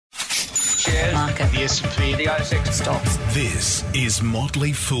The S&P, the ASX stocks. This is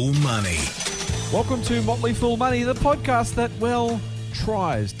Motley Fool Money. Welcome to Motley Fool Money, the podcast that, well,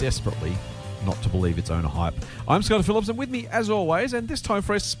 tries desperately not to believe its own hype. I'm Scott Phillips, and with me, as always, and this time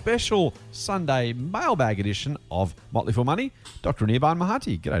for a special Sunday mailbag edition of Motley Fool Money, Dr. Anirban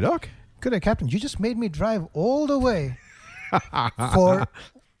Mahanti. G'day, Doc. G'day, Captain. You just made me drive all the way for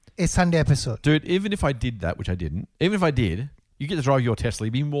a Sunday episode. Dude, even if I did that, which I didn't, even if I did, you get to drive your Tesla,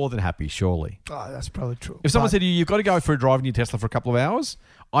 you'd be more than happy, surely. Oh, that's probably true. If someone said to you, you've got to go for a drive in your Tesla for a couple of hours,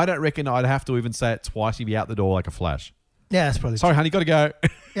 I don't reckon I'd have to even say it twice. You'd be out the door like a flash. Yeah, that's probably Sorry, true. honey, got to go.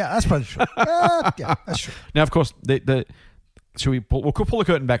 Yeah, that's probably true. Yeah, that's true. Now, of course, we'll pull the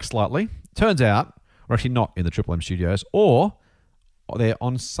curtain back slightly. Turns out we're actually not in the Triple M studios, or they're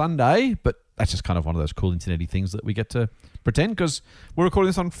on Sunday, but that's just kind of one of those cool internet-y things that we get to pretend, because we're recording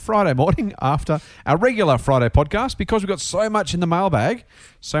this on Friday morning after our regular Friday podcast, because we've got so much in the mailbag,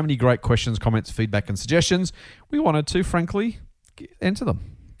 so many great questions, comments, feedback, and suggestions. We wanted to, frankly, answer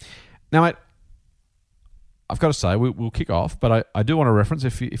them. Now, mate, I've got to say, we'll kick off, but I do want to reference,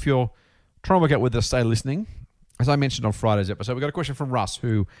 if you're trying to work out whether to stay listening, as I mentioned on Friday's episode, we got a question from Russ,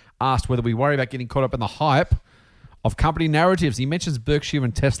 who asked whether we worry about getting caught up in the hype of company narratives. He mentions Berkshire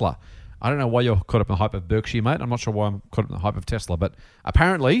and Tesla. I don't know why you're caught up in the hype of Berkshire, mate. I'm not sure why I'm caught up in the hype of Tesla, but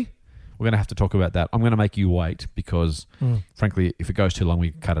apparently we're going to have to talk about that. I'm going to make you wait because, frankly, if it goes too long,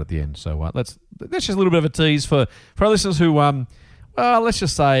 we cut it at the end. So that's just a little bit of a tease for our listeners who, let's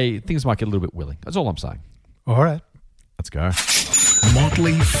just say things might get a little bit willing. That's all I'm saying. All right. Let's go.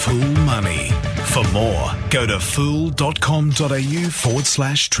 Motley Fool Money. For more, go to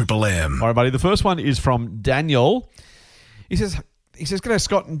fool.com.au/Triple M. All right, buddy. The first one is from Daniel. He says, "G'day,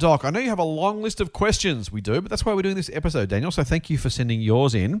 Scott and Doc. I know you have a long list of questions." We do, but that's why we're doing this episode, Daniel. So thank you for sending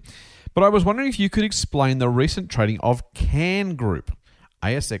yours in. But I was wondering if you could explain the recent trading of Can Group,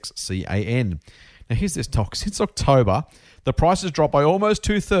 ASXCAN. Now, here's this talk. Since October, the price has dropped by almost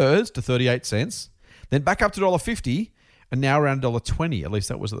 2/3 to 38 cents, then back up to $1.50, and now around $1.20. At least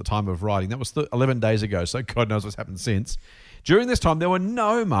that was at the time of writing. That was 11 days ago, so God knows what's happened since. During this time, there were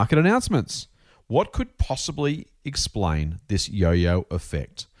no market announcements. What could possibly explain this yo-yo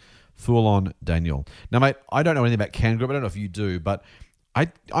effect? Fool on, Daniel. Now, mate, I don't know anything about Can Group. I don't know if you do, but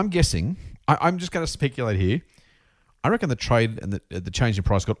I'm guessing. I'm just going to speculate here. I reckon the trade and the change in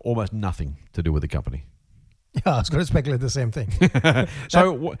price got almost nothing to do with the company. Yeah, I was going to speculate the same thing.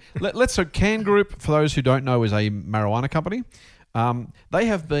 So Can Group, for those who don't know, is a marijuana company. They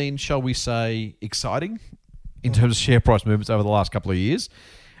have been, shall we say, exciting in terms of share price movements over the last couple of years.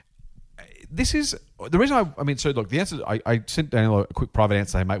 This is the reason so look, the answer, I sent Daniel a quick private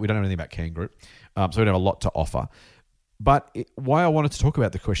answer, hey, mate, we don't know anything about Can Group, so we don't have a lot to offer. But why I wanted to talk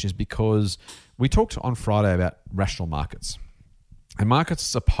about the question is because we talked on Friday about rational markets. And markets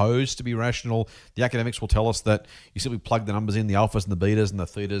are supposed to be rational. The academics will tell us that you simply plug the numbers in, the alphas and the betas and the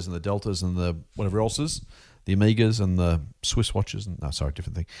thetas and the deltas and the whatever else is, the Amigas and the Swiss watches.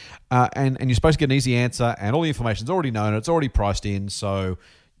 Different thing. And you're supposed to get an easy answer, and all the information's already known, it's already priced in, so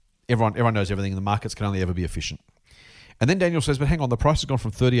everyone knows everything, and the markets can only ever be efficient. And then Daniel says, but hang on, the price has gone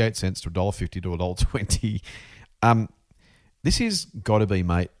from 38 cents to $1.50 to $1.20. This has got to be,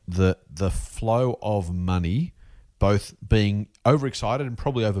 mate, the flow of money both being overexcited and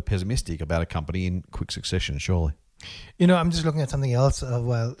probably over-pessimistic about a company in quick succession, surely. You know, I'm just looking at something else.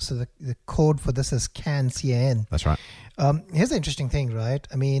 So the code for this is CAN, C-A-N. That's right. Here's the interesting thing, right?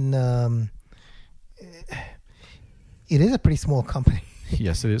 I mean, it is a pretty small company.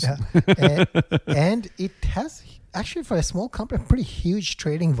 Yes, it is. Yeah. and it has, actually, for a small company, a pretty huge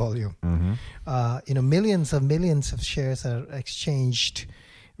trading volume. Mm-hmm. Millions of shares are exchanged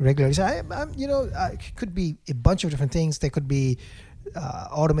regularly. So it could be a bunch of different things. There could be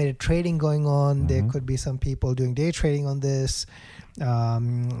automated trading going on. Mm-hmm. There could be some people doing day trading on this.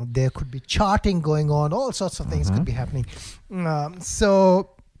 There could be charting going on. All sorts of things could be happening.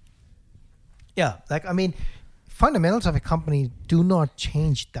 Fundamentals of a company do not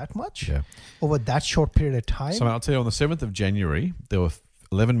change that much over that short period of time. So I'll tell you, on the 7th of January, there were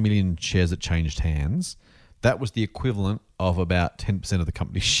 11 million shares that changed hands. That was the equivalent of about 10% of the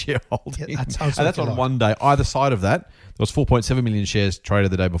company's shareholding. Yeah, that sounds and that's on one day. Either side of that, there was 4.7 million shares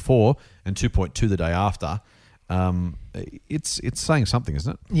traded the day before and 2.2 the day after. It's saying something,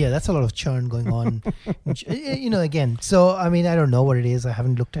 isn't it? Yeah, that's a lot of churn going on. Which, again, so, I don't know what it is. I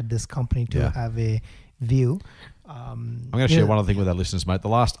haven't looked at this company to have a view. I'm going to share one other thing with our listeners, mate. The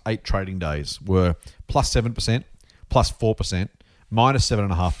last 8 trading days were plus 7%, plus 4%, minus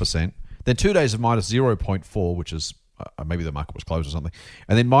 7.5%. Then 2 days of minus 0.4, which is maybe the market was closed or something.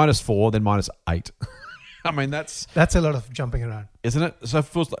 And then minus 4, then minus 8. I mean, that's a lot of jumping around, isn't it? So,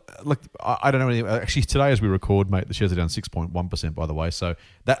 look, I don't know anything. Actually, today as we record, mate, the shares are down 6.1%. By the way, so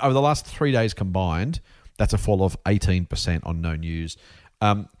that over the last 3 days combined, that's a fall of 18% on no news.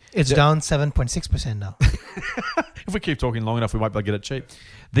 It's down 7.6% now. If we keep talking long enough, we might be able to get it cheap.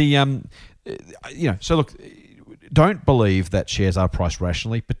 So look, don't believe that shares are priced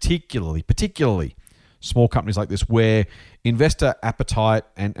rationally, particularly small companies like this, where investor appetite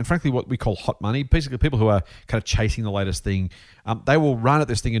and frankly what we call hot money, basically people who are kind of chasing the latest thing, they will run at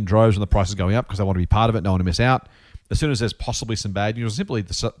this thing in droves when the price is going up because they want to be part of it, don't want to miss out. As soon as there's possibly some bad news, simply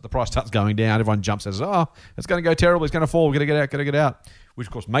the price starts going down, everyone jumps and says, oh, it's going to go terrible, it's going to fall, we're going to get out, which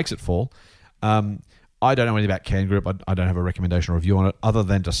of course makes it fall. I don't know anything about Can Group. I don't have a recommendation or review on it other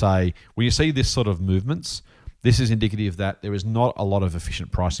than to say when you see this sort of movements, this is indicative that there is not a lot of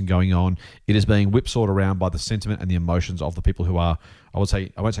efficient pricing going on. It is being whipsawed around by the sentiment and the emotions of the people who are, I won't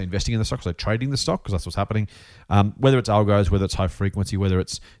say investing in the stock, because they're trading the stock, because that's what's happening. Whether it's algos, whether it's high frequency, whether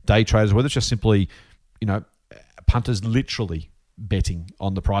it's day traders, whether it's just simply, punters literally betting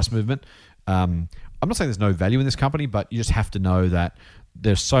on the price movement. I'm not saying there's no value in this company, but you just have to know that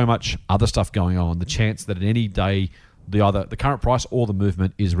there's so much other stuff going on. The chance that at any day the current price or the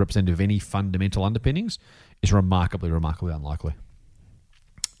movement is representative of any fundamental underpinnings is remarkably unlikely.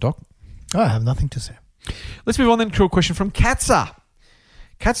 Doc? I have nothing to say. Let's move on then to a question from Katza.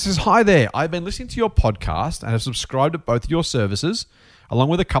 Katza says, hi there. I've been listening to your podcast and have subscribed to both your services, along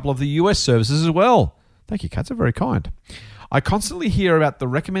with a couple of the US services as well. Thank you, Katza. Very kind. I constantly hear about the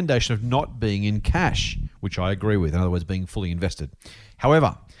recommendation of not being in cash, which I agree with, in other words, being fully invested.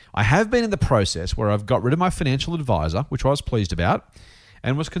 However, I have been in the process where I've got rid of my financial advisor, which I was pleased about,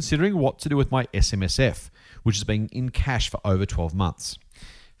 and was considering what to do with my SMSF, which has been in cash for over 12 months.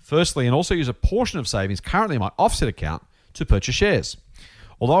 Firstly, and also use a portion of savings currently in my offset account to purchase shares.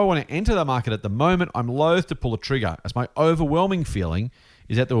 Although I want to enter the market at the moment, I'm loath to pull the trigger, as my overwhelming feeling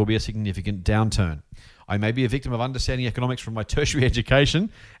is that there will be a significant downturn. I may be a victim of understanding economics from my tertiary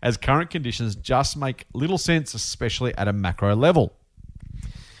education, as current conditions just make little sense, especially at a macro level.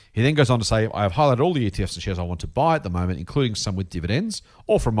 He then goes on to say, I have highlighted all the ETFs and shares I want to buy at the moment, including some with dividends,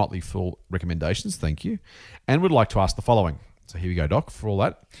 or from Motley Fool recommendations, thank you, and would like to ask the following. So here we go, Doc, for all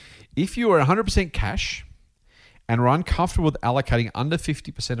that. If you are 100% cash and are uncomfortable with allocating under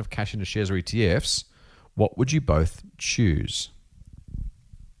 50% of cash into shares or ETFs, what would you both choose?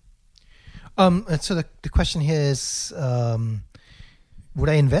 So the question here is, would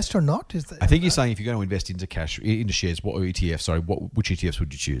I invest or not? I think you're saying if you're going to invest into cash, into shares, which ETFs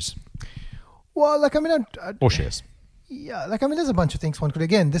would you choose? Well, or shares. Yeah, there's a bunch of things one could.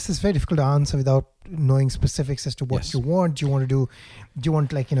 Again, this is very difficult to answer without knowing specifics as to what you want. Do you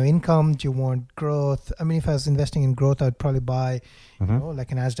want income? Do you want growth? I mean, if I was investing in growth, I'd probably buy,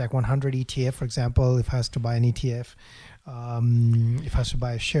 like an NASDAQ 100 ETF, for example. If I was to buy an ETF, if I was to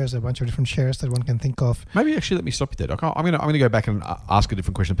buy shares, a bunch of different shares that one can think of. Maybe actually, let me stop you there, Doc. I'm going to go back and ask a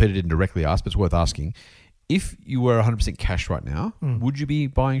different question. Peter didn't directly ask, but it's worth asking. If you were 100% cash right now, would you be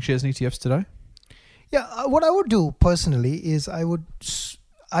buying shares and ETFs today? Yeah, what I would do personally is I would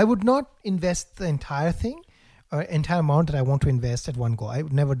not invest the entire thing or entire amount that I want to invest at one go. I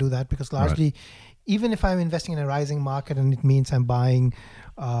would never do that because largely, even if I'm investing in a rising market and it means I'm buying,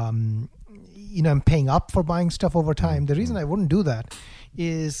 I'm paying up for buying stuff over time. The reason I wouldn't do that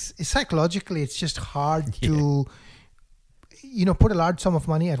is psychologically it's just hard to put a large sum of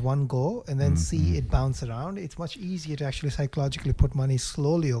money at one go and then see it bounce around. It's much easier to actually psychologically put money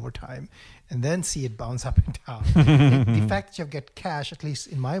slowly over time and then see it bounce up and down. The fact that you get cash, at least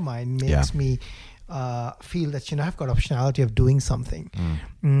in my mind, makes me feel that I've got optionality of doing something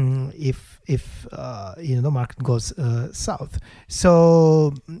if the market goes south.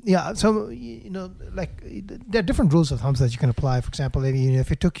 So there are different rules of thumbs that you can apply. For example,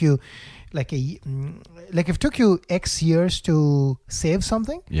 if it took you if it took you X years to save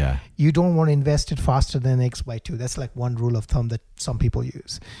something, you don't want to invest it faster than X by 2. That's like one rule of thumb that some people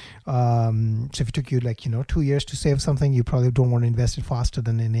use. So if it took you 2 years to save something, you probably don't want to invest it faster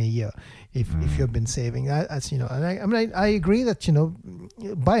than in a year if you've been saving. That's and I agree that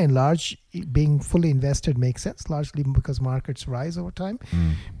by and large being fully invested makes sense, largely because markets rise over time.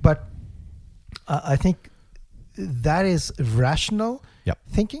 But I think that is rational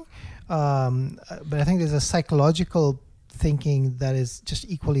thinking. But I think there's a psychological thinking that is just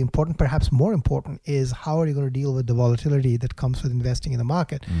equally important, perhaps more important, is how are you going to deal with the volatility that comes with investing in the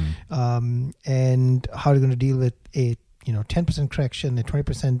market, and how are you going to deal with a 10% correction, a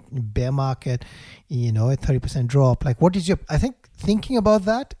 20% bear market, a 30% drop. Like, what is I think thinking about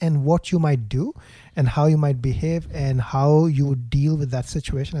that and what you might do and how you might behave and how you would deal with that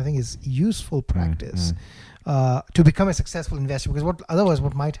situation, I think is useful practice to become a successful investor. Because otherwise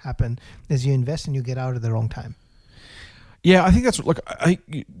what might happen is you invest and you get out at the wrong time. Yeah, I think that's look. I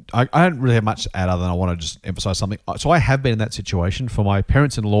don't really have much to add other than I want to just emphasize something. So I have been in that situation. For my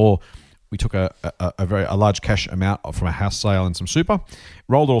parents-in-law, we took a large cash amount from a house sale and some super,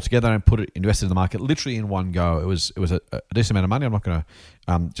 rolled it all together and invested in the market literally in one go. It was a decent amount of money. I'm not going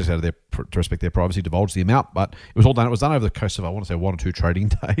to just out of their to respect their privacy divulge the amount, but it was all done. It was done over the course of, I want to say, 1 or 2 trading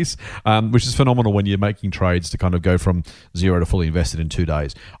days, which is phenomenal when you're making trades to kind of go from zero to fully invested in 2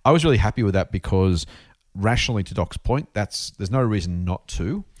 days. I was really happy with that because rationally, to Doc's point, there's no reason not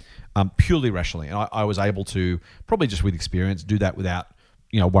to, purely rationally, and I was able to probably just with experience do that without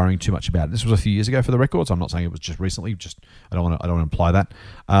worrying too much about it. This was a few years ago for the record, so I'm not saying it was just recently. I don't want to imply that.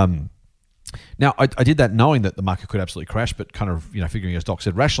 Now I did that knowing that the market could absolutely crash, but kind of figuring, as Doc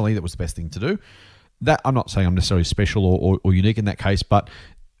said, rationally that was the best thing to do. That I'm not saying I'm necessarily special or unique in that case, but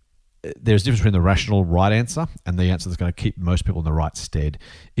there's a difference between the rational right answer and the answer that's going to keep most people in the right stead.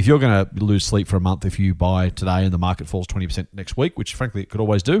 If you're going to lose sleep for a month if you buy today and the market falls 20% next week, which frankly it could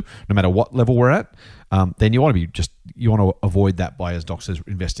always do, no matter what level we're at, then you want to avoid that by, as Doc says,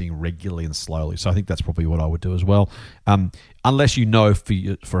 investing regularly and slowly. So I think that's probably what I would do as well, unless you know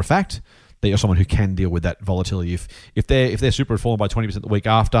for a fact that you're someone who can deal with that volatility. If their super had fallen by 20% the week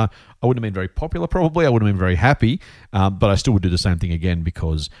after, I wouldn't have been very popular probably. I wouldn't have been very happy, but I still would do the same thing again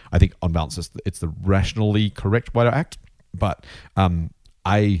because I think on balance it's the rationally correct way to act. But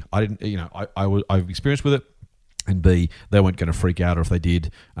I didn't, I've experienced with it, and B, they weren't going to freak out, or if they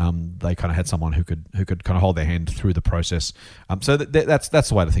did, they kind of had someone who could kind of hold their hand through the process. So that's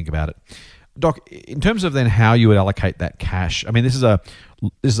the way to think about it. Doc, in terms of then how you would allocate that cash, I mean, this is a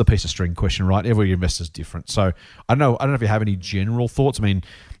piece of string question, right? Every investor is different. So I don't know if you have any general thoughts. I mean,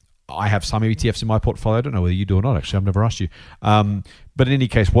 I have some ETFs in my portfolio. I don't know whether you do or not, actually. I've never asked you. But in any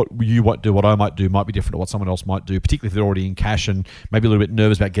case, what you might do, what I might do, might be different to what someone else might do, particularly if they're already in cash and maybe a little bit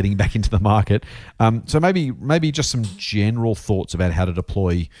nervous about getting back into the market. So maybe just some general thoughts about how to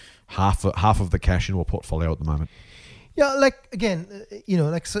deploy half of the cash into a portfolio at the moment. Yeah, like again,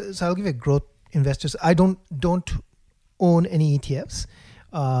 so I'll give you growth investors. I don't own any ETFs,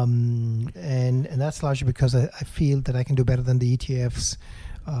 and that's largely because I feel that I can do better than the ETFs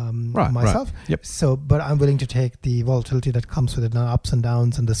myself. Right. Yep. So, but I'm willing to take the volatility that comes with it, the ups and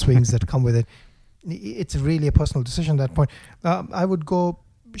downs and the swings that come with it. It's really a personal decision at that point. I would go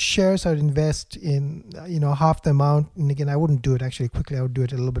shares. I would invest in half the amount, and again I wouldn't do it actually quickly. I would do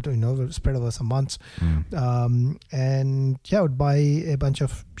it a little bit spread over some months, and I would buy a bunch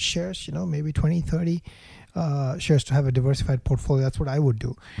of shares, maybe 20-30 shares to have a diversified portfolio. That's what I would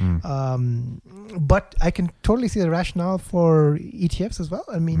do. But I can totally see the rationale for ETFs as well.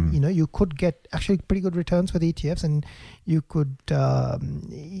 I mean, you could get actually pretty good returns with ETFs, and you could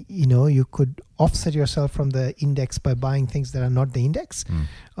you could offset yourself from the index by buying things that are not the index.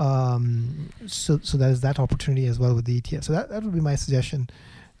 So there's that opportunity as well with the ETF. So that would be my suggestion.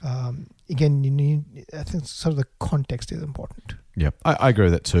 Again, I think sort of the context is important. Yeah, I agree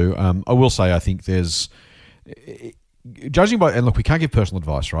with that too. I will say I think there's, judging by, and look, we can't give personal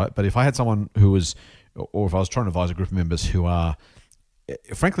advice, right? But if I had someone who was, or if I was trying to advise a group of members who are,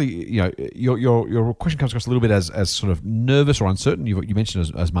 frankly, your question comes across a little bit as sort of nervous or uncertain. You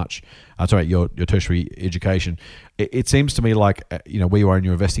mentioned as much. Sorry, your tertiary education. It seems to me like where you are in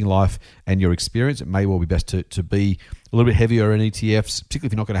your investing life and your experience, it may well be best to be a little bit heavier in ETFs, particularly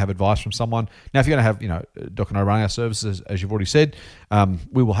if you're not going to have advice from someone. Now, if you're going to have Doc and I running our services, as you've already said,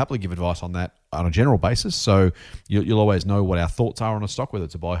 we will happily give advice on that on a general basis. So you'll always know what our thoughts are on a stock, whether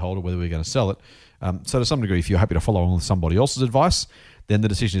it's a buy, hold, or whether we're going to sell it. So to some degree, if you're happy to follow on with somebody else's advice, then the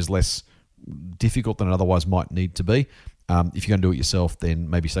decision is less difficult than it otherwise might need to be. If you're going to do it yourself, then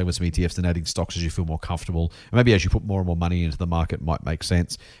maybe staying with some ETFs and adding stocks as you feel more comfortable. And maybe as you put more and more money into the market might make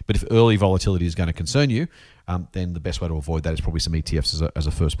sense. But if early volatility is going to concern you, then the best way to avoid that is probably some ETFs as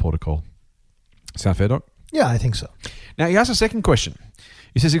a first port of call. Sound fair, Doc? Yeah, I think so. Now, he asks a second question.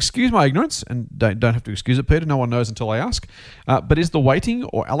 He says, excuse my ignorance, and don't have to excuse it, Peter. No one knows until I ask. But is the weighting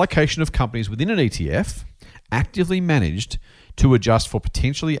or allocation of companies within an ETF actively managed to adjust for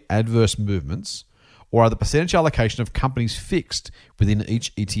potentially adverse movements, or are the percentage allocation of companies fixed within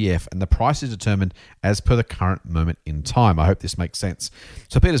each ETF and the price is determined as per the current moment in time? I hope this makes sense.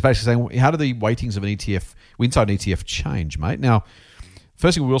 So Peter's basically saying, how do the weightings of an ETF, inside an ETF, change, mate? Now,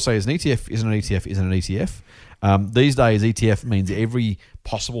 first thing we will say is an ETF isn't an ETF isn't an ETF. These days, ETF means every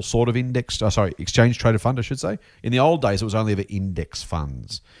possible sort of exchange traded fund, I should say. In the old days, it was only ever index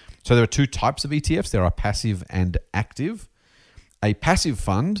funds. So there are two types of ETFs. There are passive and active. A passive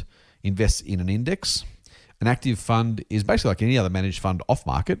fund invests in an index. An active fund is basically like any other managed fund off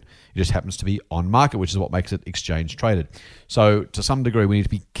market. It just happens to be on market, which is what makes it exchange traded. So to some degree, we need to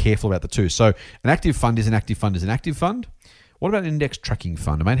be careful about the two. So an active fund is an active fund is an active fund. What about an index tracking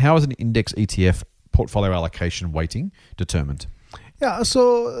fund? I mean, how is an index ETF portfolio allocation weighting determined? Yeah,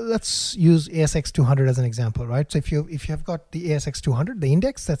 so let's use ASX 200 as an example, right? So if you have got the ASX 200, the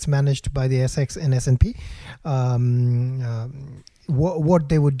index that's managed by the ASX and S&P, what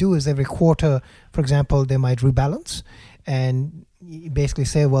they would do is every quarter, for example, they might rebalance and basically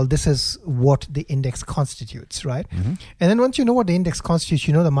say, well, this is what the index constitutes, right? Mm-hmm. And then once you know what the index constitutes,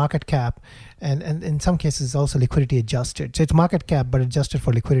 you know the market cap, and in some cases also liquidity adjusted. So it's market cap but adjusted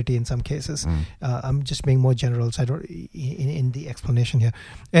for liquidity in some cases. I'm just being more general, so I don't in the explanation here.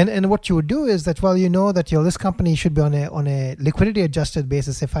 And what you would do is that, well, you know that this company should be on a liquidity adjusted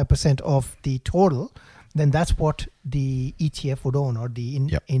basis, say 5% of the total. Then that's what the ETF would own, or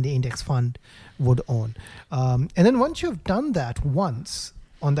in the index fund would own. And then once you've done that once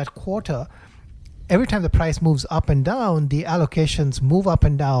on that quarter, every time the price moves up and down, the allocations move up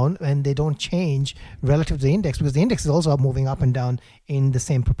and down, and they don't change relative to the index, because the index is also moving up and down in the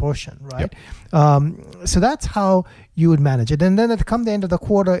same proportion, right? Yep. So that's how you would manage it. And then at the end of the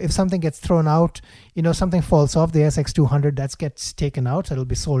quarter, if something gets thrown out, something falls off the SX 200, that gets taken out, so it'll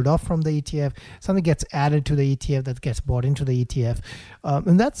be sold off from the ETF. Something gets added to the ETF that gets bought into the ETF.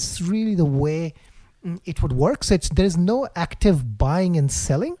 And that's really the way it would work. So there's no active buying and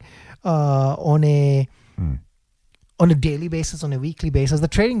selling on a daily basis, on a weekly basis. The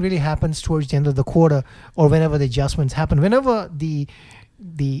trading really happens towards the end of the quarter, or whenever the adjustments happen. Whenever the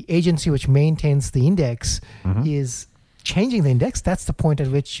agency which maintains the index is changing the index, that's the point at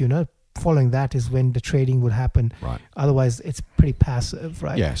which, following that is when the trading would happen. Right. Otherwise, it's pretty passive,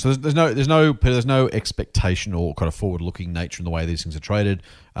 right? Yeah. So there's no expectation or kind of forward-looking nature in the way these things are traded,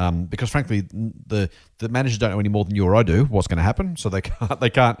 because frankly, the managers don't know any more than you or I do what's going to happen. So they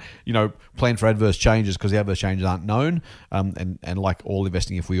can't plan for adverse changes, because the adverse changes aren't known. And like all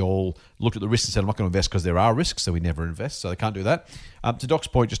investing, if we all looked at the risks and said, I'm not going to invest because there are risks, so we never invest. So they can't do that. To Doc's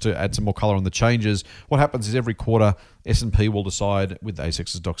point, just to add some more color on the changes, what happens is every quarter S&P will decide with the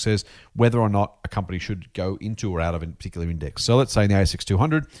ASX, as Doc says, whether or not a company should go into or out of a particular index. So let's say in the ASX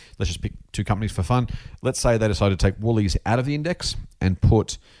 200, let's just pick two companies for fun. Let's say they decide to take Woolies out of the index and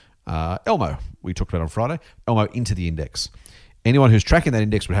put Elmo, we talked about on Friday, Elmo into the index. Anyone who's tracking that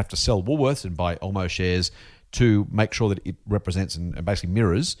index would have to sell Woolworths and buy Elmo shares to make sure that it represents and basically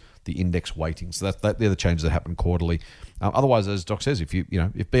mirrors the index weighting. So they're the changes that happen quarterly. Otherwise, as Doc says, if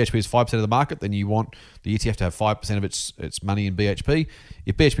BHP is 5% of the market, then you want the ETF to have 5% of its money in BHP.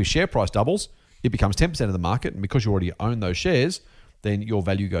 If BHP's share price doubles, it becomes 10% of the market, and because you already own those shares, then your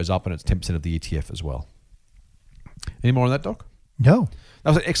value goes up and it's 10% of the ETF as well. Any more on that, Doc? No. That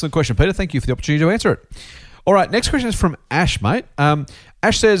was an excellent question, Peter. Thank you for the opportunity to answer it. All right, next question is from Ash, mate.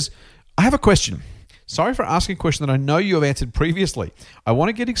 Ash says, I have a question. Sorry for asking a question that I know you have answered previously. I want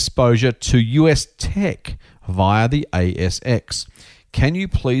to get exposure to US tech via the ASX. Can you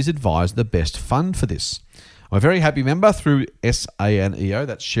please advise the best fund for this? I'm a very happy member through SANEO,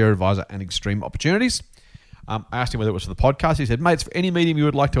 that's Share Advisor and Extreme Opportunities. I asked him whether it was for the podcast. He said, mate, it's for any medium you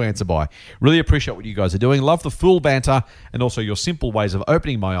would like to answer by. Really appreciate what you guys are doing. Love the full banter and also your simple ways of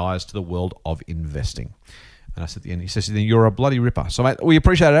opening my eyes to the world of investing. And I said at the end, he says, you're a bloody ripper. So, mate, we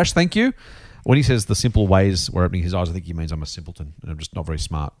appreciate it, Ash. Thank you. When he says the simple ways we're opening his eyes, I think he means I'm a simpleton and I'm just not very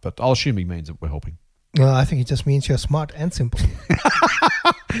smart. But I'll assume he means that we're helping. I think it just means you're smart and simple.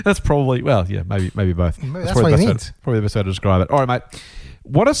 That's probably, maybe both. Maybe that's what he means. Probably the best way to describe it. All right, mate.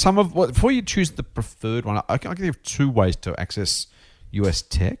 What are some of, before you choose the preferred one, I can give you two ways to access US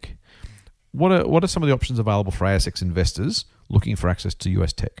tech. What are some of the options available for ASX investors looking for access to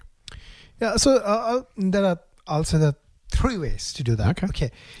US tech? Yeah, so there are three ways to do that.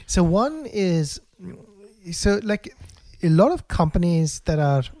 Okay. So one is, like a lot of companies that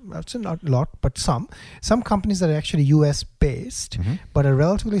are, not a lot, but some companies that are actually US based, but are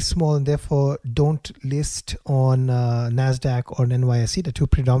relatively small and therefore don't list on NASDAQ or NYSE, the two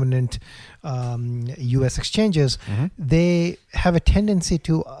predominant US exchanges, they have a tendency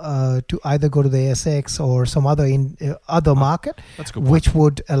to either go to the ASX or some other market, which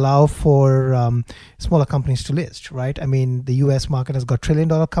would allow for smaller companies to list, right? I mean, the US market has got $1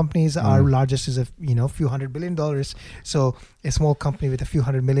 trillion companies. Our largest is a few $100 billion. So a small company with a few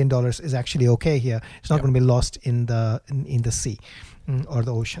 $100 million is actually okay here. It's not going to be lost in the sea or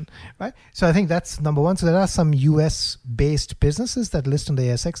the ocean, right? So I think that's number one. So there are some US based businesses that list on the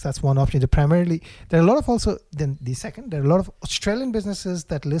ASX. That's one option. There are a lot of also, then the second, there are a lot of Australian businesses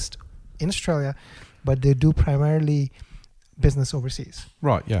that list in Australia, but they do primarily business overseas.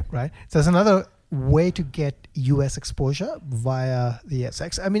 Right, yeah. Right. So there's another way to get US exposure via the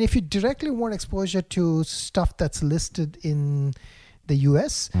ASX. I mean, if you directly want exposure to stuff that's listed in the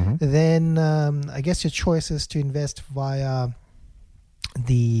US, then I guess your choice is to invest via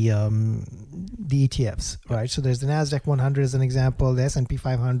the ETFs, right? So there's the NASDAQ 100 as an example. The S&P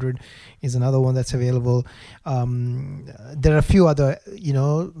 500 is another one that's available. There are a few other,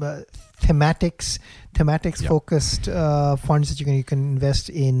 thematics focused funds that you can invest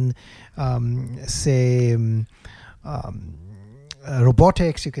in, say,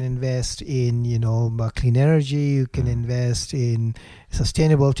 robotics. You can invest in clean energy. You can invest in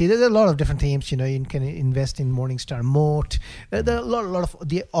sustainability. There's a lot of different themes. You can invest in Morningstar Moat. There are a lot of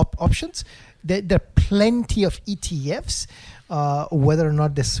the options. There are plenty of ETFs. Whether or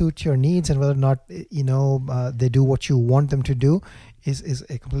not they suit your needs and whether or not they do what you want them to do is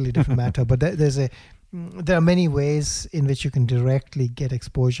a completely different matter. But there are many ways in which you can directly get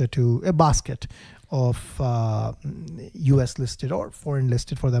exposure to a basket of US listed or foreign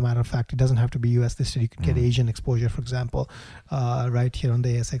listed, for the matter of fact. It doesn't have to be US listed. You can get Asian exposure, for example, right here on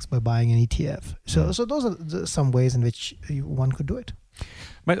the ASX by buying an ETF. So those are some ways in which one could do it.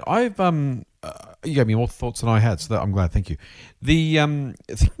 Mate, you gave me more thoughts than I had, so I'm glad. Thank you. The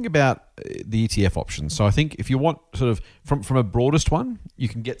thinking about the ETF options. So I think if you want sort of from a broadest one, you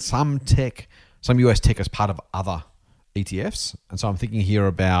can get some US tech as part of other ETFs, and so I'm thinking here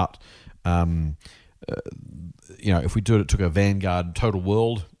about if we took a Vanguard Total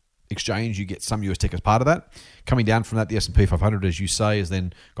World exchange, you get some US tech as part of that. Coming down from that, the S&P 500, as you say, has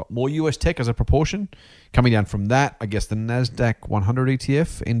then got more US tech as a proportion. Coming down from that, I guess the NASDAQ 100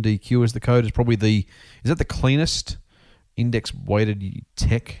 ETF, NDQ is the code, is probably is that the cleanest index-weighted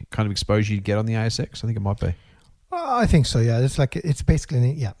tech kind of exposure you get on the ASX? I think it might be. I think so, yeah. It's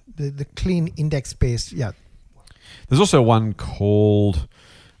basically, the clean index-based, yeah. There's also one called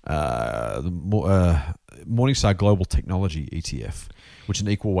Morningstar Global Technology ETF, which is an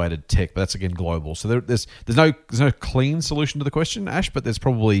equal weighted tech, but that's again global. So there's no clean solution to the question, Ash, but there's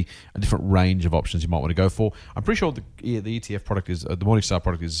probably a different range of options you might want to go for. I'm pretty sure the ETF product is the Morningstar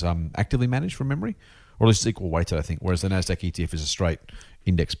product is actively managed from memory, or at least it's equal weighted, I think. Whereas the NASDAQ ETF is a straight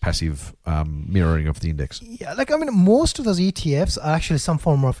index passive mirroring of the index. Yeah, most of those ETFs are actually some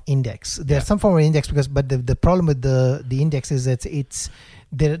form of index. There's some form of index but the problem with the index is that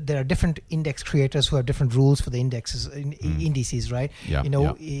there are different index creators who have different rules for the indexes, indices, right? Yeah,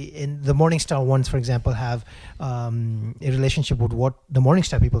 in the Morningstar ones, for example, have a relationship with what the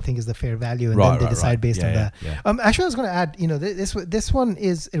Morningstar people think is the fair value, and then they decide based on that. Yeah. Actually, I was going to add, this one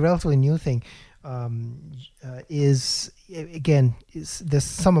is a relatively new thing. There's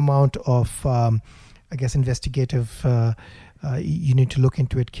some amount of investigative. You need to look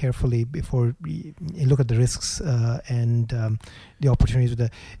into it carefully before you look at the risks and the opportunities.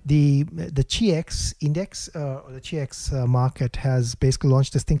 With the GX index or the GX market has basically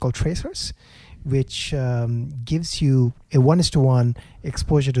launched this thing called Tracers, which gives you a 1:1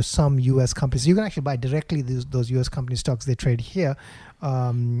 exposure to some U.S. companies. You can actually buy directly those U.S. company stocks they trade here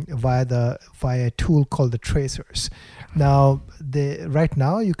via a tool called the Tracers. Now, right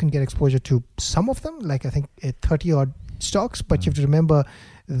now you can get exposure to some of them, like I think 30 odd stocks, but you have to remember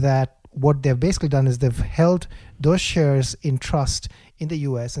that what they've basically done is they've held those shares in trust in the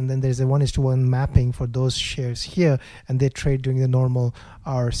US, and then there's a 1:1 mapping for those shares here, and they trade during the normal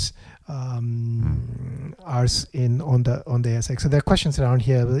hours on the ASX. So there are questions around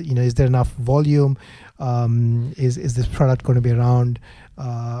here. Is there enough volume? Is this product going to be around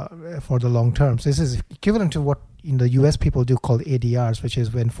for the long term? So this is equivalent to what the US people do called ADRs, which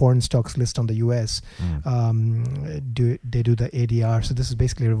is when foreign stocks list on the US, they do the ADR. So this is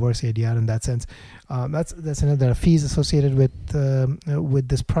basically a reverse ADR in that sense. That's another. There are fees associated with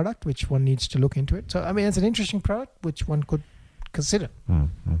this product, which one needs to look into it. So I mean, it's an interesting product which one could consider.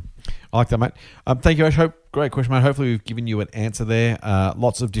 I like that, mate. Thank you, Ash. Great question, mate. Hopefully we've given you an answer there.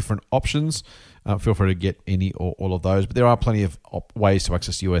 Lots of different options. Feel free to get any or all of those. But there are plenty of ways to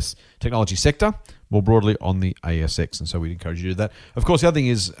access the US technology sector more broadly on the ASX, and so we'd encourage you to do that. Of course, the other thing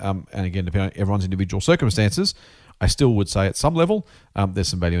is, and again, depending on everyone's individual circumstances, I still would say at some level there's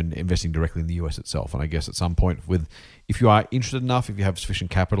some value in investing directly in the US itself. And I guess at some point, if you are interested enough, if you have sufficient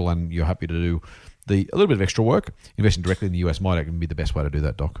capital and you're happy to do a little bit of extra work, investing directly in the US might even be the best way to do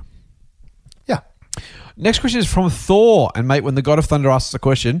that, Doc. Yeah, Next question is from Thor. And mate, when the God of Thunder asks a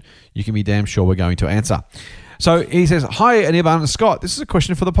question, you can be damn sure we're going to answer. So he says, hi, Aniban and Scott. This is a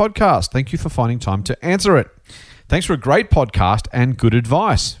question for the podcast. Thank you for finding time to answer it. Thanks for a great podcast and good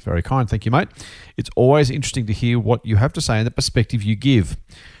advice. Very kind. Thank you, mate. It's always interesting to hear what you have to say and the perspective you give.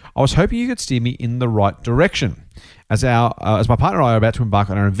 I was hoping you could steer me in the right direction as my partner and I are about to embark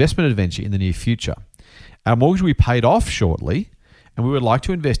on our investment adventure in the near future. Our mortgage will be paid off shortly, and we would like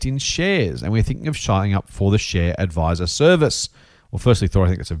to invest in shares, and we're thinking of signing up for the Share Advisor service. Well, firstly, Thor, I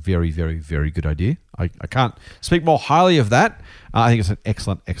think that's a very, very, very good idea. I can't speak more highly of that. I think it's an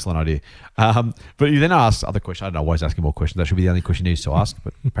excellent, excellent idea. But he then asks other questions. I don't know why he's asking more questions. That should be the only question he needs to ask,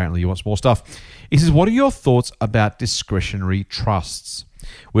 but apparently he wants more stuff. He says, what are your thoughts about discretionary trusts?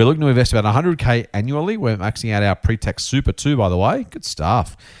 We're looking to invest about $100K annually. We're maxing out our pre-tax super too, by the way. Good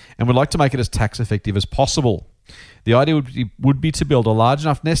stuff. And we'd like to make it as tax effective as possible. The idea would be to build a large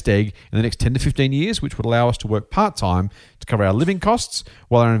enough nest egg in the next 10 to 15 years, which would allow us to work part-time to cover our living costs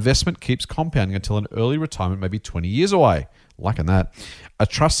while our investment keeps compounding until an early retirement, maybe 20 years away. Liking that. A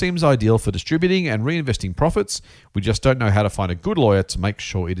trust seems ideal for distributing and reinvesting profits. We just don't know how to find a good lawyer to make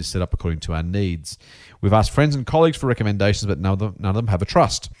sure it is set up according to our needs. We've asked friends and colleagues for recommendations, but none of them have a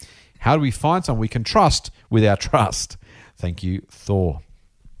trust. How do we find someone we can trust with our trust? Thank you, Thor.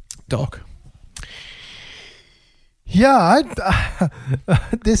 Doc. Yeah,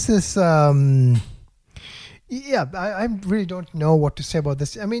 this is, I really don't know what to say about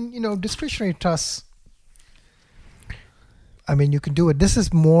this. I mean, discretionary trusts, I mean, you can do it. This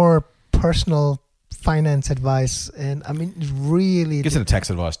is more personal finance advice. And I mean, really... Gets into tax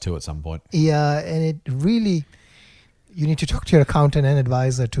advice too at some point. Yeah, and it really... You need to talk to your accountant and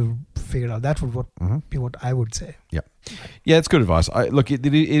advisor to figure it out. That would be what I would say. Yeah. Yeah, it's good advice. Look, it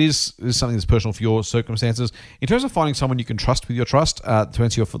is something that's personal for your circumstances. In terms of finding someone you can trust with your trust, to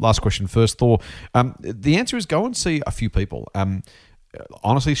answer your last question first, Thor, the answer is go and see a few people.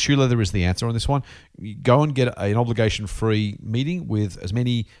 Honestly, shoe leather is the answer on this one. You go and get an obligation-free meeting with as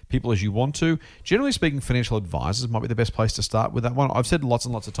many people as you want to. Generally speaking, financial advisors might be the best place to start with that one. I've said lots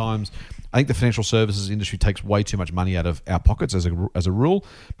and lots of times, I think the financial services industry takes way too much money out of our pockets as a rule,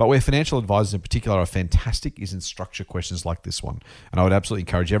 but where financial advisors in particular are fantastic is in structure questions like this one. And I would absolutely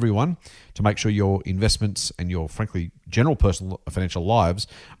encourage everyone to make sure your investments and your, frankly, general personal financial lives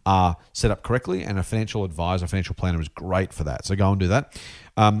are set up correctly, and a financial advisor, a financial planner is great for that. So go and do that.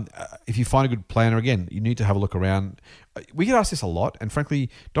 If you find a good planner, again, you need to have a look around. We get asked this a lot, and frankly,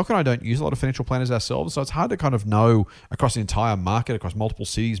 Doc and I don't use a lot of financial planners ourselves, so it's hard to kind of know across the entire market, across multiple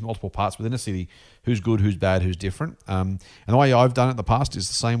cities, multiple parts within a city, who's good, who's bad, who's different. And the way I've done it in the past is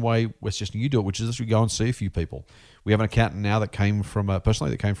the same way we're suggesting you do it, which is just go and see a few people. We have an accountant now that came from a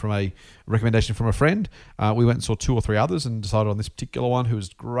recommendation from a friend. We went and saw 2 or 3 others and decided on this particular one who was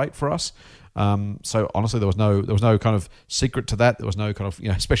great for us. So honestly, there was no kind of secret to that. There was no kind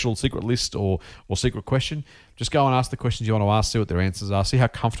of special secret list or secret question. Just go and ask the questions you want to ask, see what their answers are, see how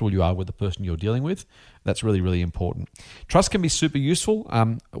comfortable you are with the person you're dealing with. That's really, really important. Trust can be super useful.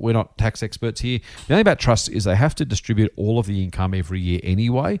 We're not tax experts here. The only about trust is they have to distribute all of the income every year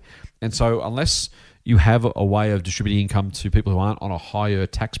anyway. And so unless you have a way of distributing income to people who aren't on a higher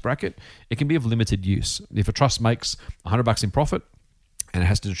tax bracket, it can be of limited use. If a trust makes $100 in profit, and it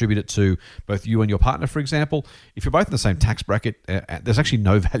has to distribute it to both you and your partner, for example, if you're both in the same tax bracket, there's actually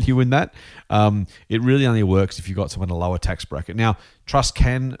no value in that. It really only works if you've got someone in a lower tax bracket. Now, trust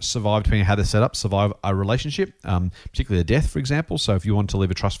can survive, depending on how they're set up, survive a relationship, particularly a death, for example. So if you want to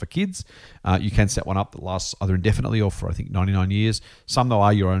leave a trust for kids, you can set one up that lasts either indefinitely or for, I think, 99 years. Some, though,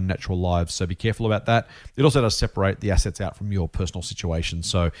 are your own natural lives, so be careful about that. It also does separate the assets out from your personal situation.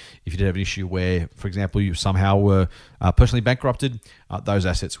 So if you did have an issue where, for example, you somehow were personally bankrupted, those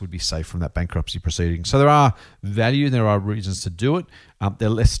assets would be safe from that bankruptcy proceeding. So there are value, there are reasons to do it. They're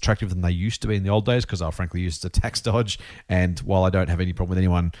less attractive than they used to be in the old days because I frankly used a tax dodge. And while I don't have any problem with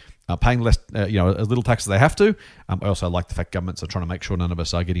anyone paying less, as little tax as they have to, I also like the fact governments are trying to make sure none of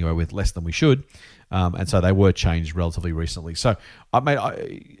us are getting away with less than we should. And so they were changed relatively recently. So I made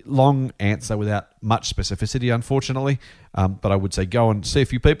a long answer without much specificity, unfortunately. But I would say go and see a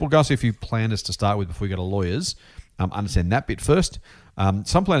few people, go and see a few planners to start with before you go to lawyers. Understand that bit first.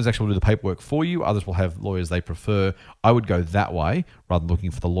 Some planners actually will do the paperwork for you. Others will have lawyers they prefer. I would go that way rather than looking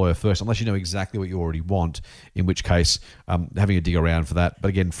for the lawyer first, unless you know exactly what you already want, in which case having a dig around for that. But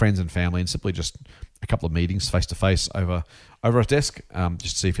again, friends and family, and simply just a couple of meetings face-to-face over a desk,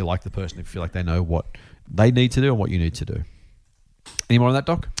 just to see if you like the person, if you feel like they know what they need to do and what you need to do. Any more on that,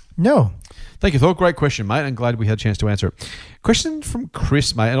 Doc? No. Thank you, Thor. Great question, mate. I'm glad we had a chance to answer it. Question from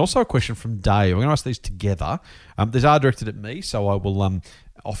Chris, mate, and also a question from Dave. I'm going to ask these together. These are directed at me, so I will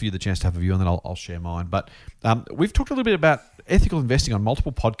offer you the chance to have a view, and then I'll share mine. But we've talked a little bit about ethical investing on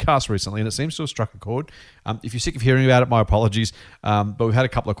multiple podcasts recently, and it seems to have struck a chord. If you're sick of hearing about it, my apologies. But we've had a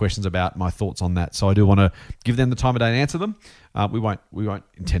couple of questions about my thoughts on that, so I do want to give them the time of day and answer them. We won't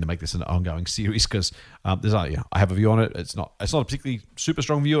intend to make this an ongoing series because I have a view on it. It's not a particularly super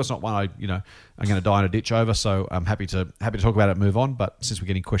strong view. It's not one I'm going to die in a ditch over. So I'm happy to talk about it and move on. But since we're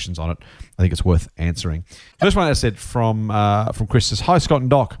getting questions on it, I think it's worth answering. First one I said from Chris says, "Hi Scott and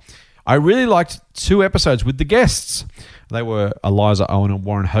Doc. I really liked 2 episodes with the guests. They were Eliza Owen and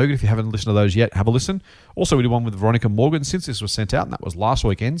Warren Hogan. If you haven't listened to those yet, have a listen. Also, we did one with Veronica Morgan since this was sent out, and that was last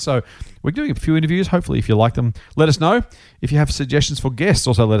weekend. So we're doing a few interviews. Hopefully, if you like them, let us know. If you have suggestions for guests,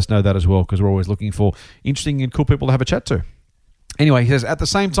 also let us know that as well, because we're always looking for interesting and cool people to have a chat to. Anyway, he says, at the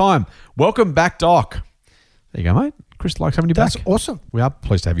same time, welcome back, Doc. There you go, mate. Chris likes having you back. That's awesome. We are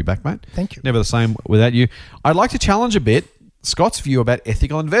pleased to have you back, mate. Thank you. Never the same without you. I'd like to challenge a bit Scott's view about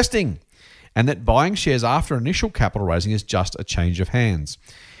ethical investing, and that buying shares after initial capital raising is just a change of hands.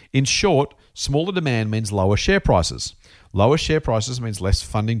 In short, smaller demand means lower share prices. Lower share prices means less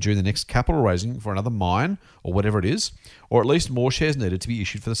funding during the next capital raising for another mine or whatever it is, or at least more shares needed to be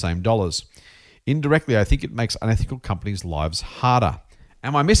issued for the same dollars. Indirectly, I think it makes unethical companies' lives harder.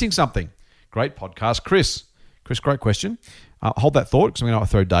 Am I missing something? Great podcast, Chris. Chris, great question. Hold that thought because I'm going to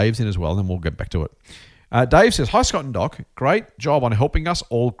throw Dave's in as well, and then we'll get back to it. Dave says, "Hi Scott and Doc, great job on helping us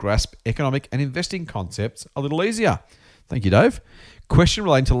all grasp economic and investing concepts a little easier." Thank you, Dave. Question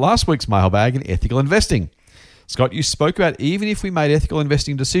relating to last week's mailbag and ethical investing. Scott, you spoke about even if we made ethical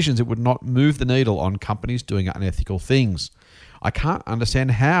investing decisions, it would not move the needle on companies doing unethical things. I can't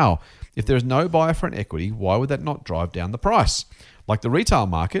understand how. If there is no buyer for an equity, why would that not drive down the price? Like the retail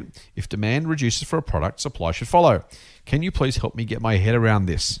market, if demand reduces for a product, supply should follow. Can you please help me get my head around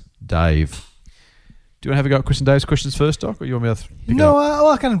this? Dave. Do you want to have a go at Chris and Dave's questions first, Doc, or you want me to pick it up?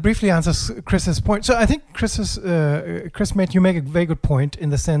 I can briefly answer Chris's point. So I think you make a very good point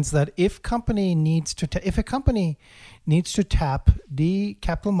in the sense that if a company needs to tap the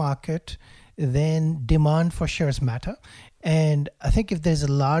capital market, then demand for shares matter. And I think if there's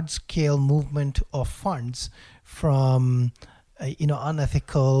a large scale movement of funds from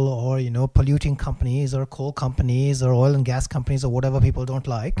unethical or polluting companies or coal companies or oil and gas companies or whatever people don't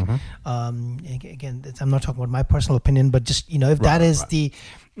like. Again, I'm not talking about my personal opinion, but just if that is that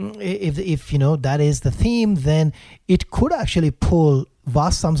is the theme, then it could actually pull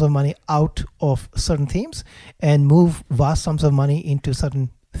vast sums of money out of certain themes and move vast sums of money into certain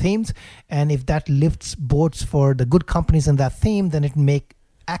themes. And if that lifts boats for the good companies in that theme, then it make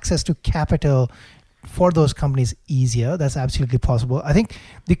access to capital for those companies easier. That's absolutely possible. I think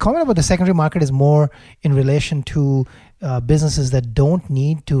the comment about the secondary market is more in relation to businesses that don't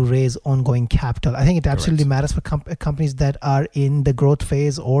need to raise ongoing capital. I think it absolutely matters for companies that are in the growth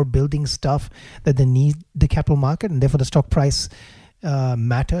phase or building stuff that they need the capital market, and therefore the stock price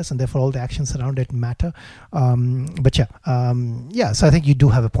matters, and therefore all the actions around it matter. So I think you do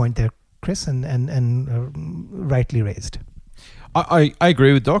have a point there, Chris, and rightly raised. I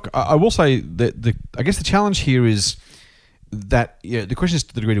agree with Doc. I will say that I guess the challenge here is that the question is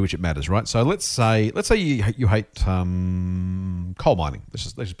to the degree to which it matters, right? So let's say you hate coal mining.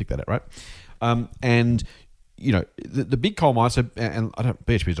 Let's just pick that out, right? And the big coal mines, and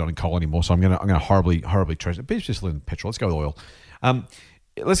BHP is not in coal anymore, so I'm gonna horribly trash it. BHP is still in petrol. Let's go with oil.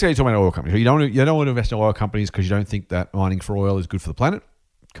 Let's say you're talking about oil companies. You don't want to invest in oil companies because you don't think that mining for oil is good for the planet.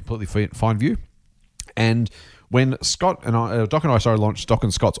 Completely fine view. And when Doc and I launched Doc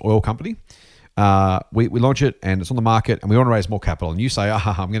and Scott's oil company, we launch it and it's on the market and we want to raise more capital. And you say,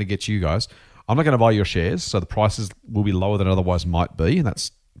 I'm going to get you guys. I'm not going to buy your shares, so the prices will be lower than it otherwise might be, and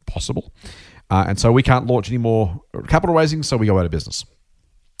that's possible. And so we can't launch any more capital raising, so we go out of business.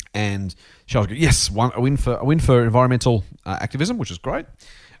 And Shell's go, yes, a win for environmental activism, which is great.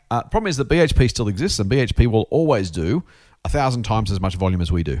 Problem is that BHP still exists, and BHP will always do 1,000 times as much volume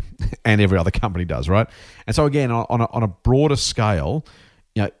as we do, and every other company does, right? And so again, on a broader scale,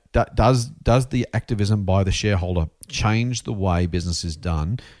 does the activism by the shareholder change the way business is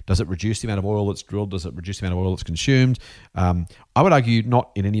done? Does it reduce the amount of oil that's drilled? Does it reduce the amount of oil that's consumed? I would argue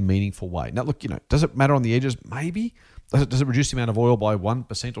not in any meaningful way. Now, look, does it matter on the edges? Maybe. Does it reduce the amount of oil by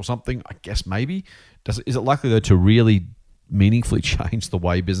 1% or something? I guess maybe. Is it likely though to really meaningfully change the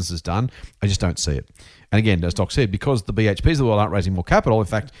way business is done? I just don't see it. And again, as Doc said, because the BHPs of the world aren't raising more capital, in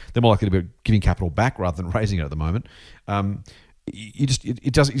fact, they're more likely to be giving capital back rather than raising it at the moment.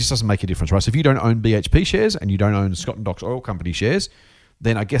 It just doesn't make a difference, right? So if you don't own BHP shares and you don't own Scott and Doc's oil company shares,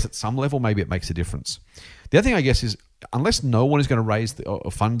 then I guess at some level maybe it makes a difference. The other thing I guess is unless no one is going to raise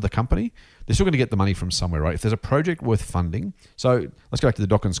or fund the company, they're still going to get the money from somewhere, right? If there's a project worth funding, so let's go back to the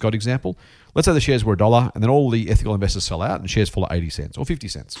Doc and Scott example. Let's say the shares were $1 and then all the ethical investors sell out and shares fall at 80 cents or 50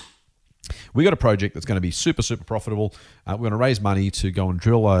 cents. We got a project that's going to be super, super profitable. We're going to raise money to go and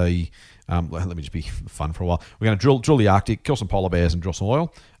drill let me just be fun for a while. We're going to drill the Arctic, kill some polar bears, and draw some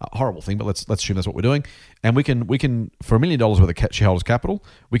oil. Horrible thing, but let's assume that's what we're doing. And we can for $1 million worth of shareholders' capital,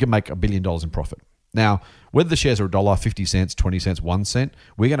 we can make $1 billion in profit. Now, whether the shares are $1, 50 cents, 20 cents, 1 cent,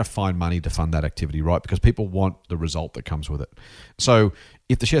 we're going to find money to fund that activity, right? Because people want the result that comes with it. So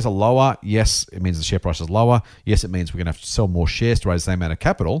if the shares are lower, yes, it means the share price is lower. Yes, it means we're going to have to sell more shares to raise the same amount of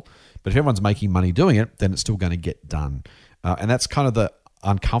capital. But if everyone's making money doing it, then it's still going to get done. And that's kind of the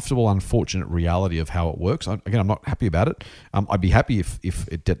uncomfortable, unfortunate reality of how it works. Again, I'm not happy about it. I'd be happy if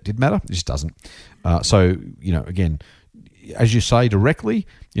it did matter. It just doesn't. So, again, as you say directly,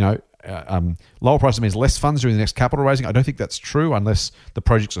 lower prices means less funds during the next capital raising. I don't think that's true unless the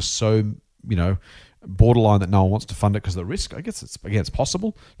projects are so, borderline that no one wants to fund it because of the risk. I guess it's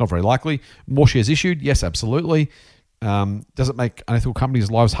possible. Not very likely. More shares issued? Yes, absolutely. Does it make unethical companies'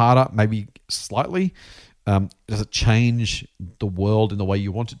 lives harder? Maybe slightly. Does it change the world in the way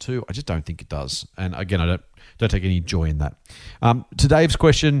you want it to? I just don't think it does. And again, I don't take any joy in that. To Dave's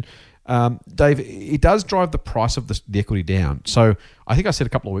question, Dave, it does drive the price of the equity down. So I think I said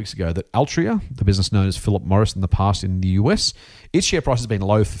a couple of weeks ago that Altria, the business known as Philip Morris in the past in the US, its share price has been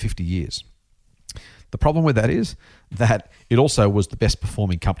low for 50 years. The problem with that is that it also was the best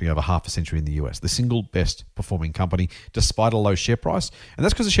performing company over half a century in the US, the single best performing company despite a low share price. And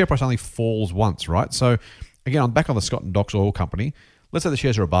that's because the share price only falls once, right? So again, I'm back on the Scott and Doc's oil company. Let's say the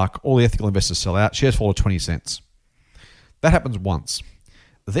shares are $1, all the ethical investors sell out, shares fall to 20 cents. That happens once.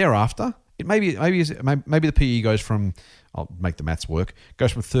 Thereafter, maybe the PE goes from, I'll make the maths work,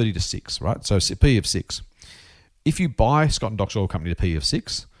 goes from 30 to 6, right? So PE of 6. If you buy Scott and Doc's oil company to PE of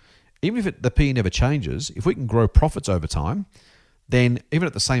 6, even if the PE never changes, if we can grow profits over time, then even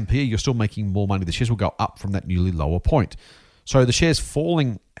at the same PE, you're still making more money. The shares will go up from that newly lower point. So the shares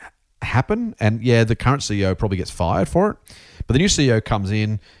falling happen, and yeah, the current CEO probably gets fired for it, but the new CEO comes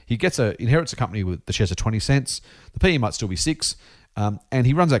in, he inherits a company with the shares of 20 cents, the PE might still be 6, and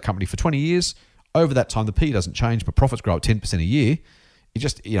he runs that company for 20 years. Over that time, the PE doesn't change, but profits grow at 10% a year. It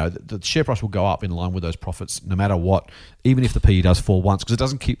just, the share price will go up in line with those profits no matter what, even if the PE does fall once, because it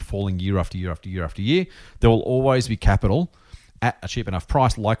doesn't keep falling year after year after year after year. There will always be capital at a cheap enough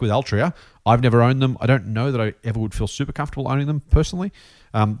price, like with Altria. I've never owned them. I don't know that I ever would feel super comfortable owning them personally.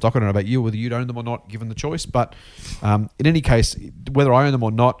 Doc, I don't know about you, whether you'd own them or not, given the choice. But in any case, whether I own them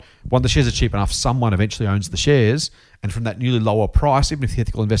or not, when the shares are cheap enough, someone eventually owns the shares. And from that newly lower price, even if the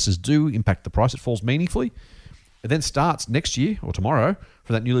ethical investors do impact the price, it falls meaningfully. It then starts next year or tomorrow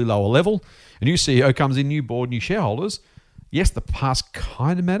from that newly lower level. A new CEO comes in, new board, new shareholders. Yes, the past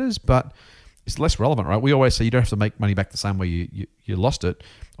kind of matters, but it's less relevant, right? We always say you don't have to make money back the same way you lost it.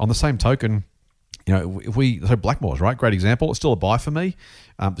 On the same token, so Blackmore's, right? Great example. It's still a buy for me.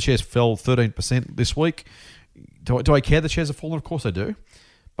 The shares fell 13% this week. Do I care the shares have fallen? Of course I do.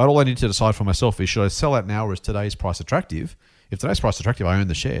 But all I need to decide for myself is, should I sell out now or is today's price attractive? If today's price is attractive, I own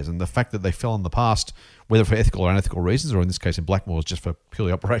the shares. And the fact that they fell in the past, whether for ethical or unethical reasons, or in this case in Blackmore's just for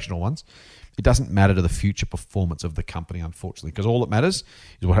purely operational ones, it doesn't matter to the future performance of the company, unfortunately, because all that matters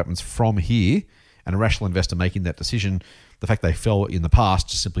is what happens from here. And a rational investor making that decision, the fact they fell in the past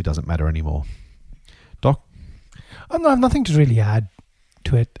just simply doesn't matter anymore. Doc? I have nothing to really add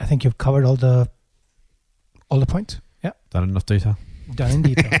to it. I think you've covered all the points. Yeah. Done in enough detail? Done in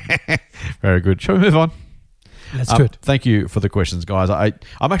detail. Very good. Shall we move on? Let's do it. Thank you for the questions, guys.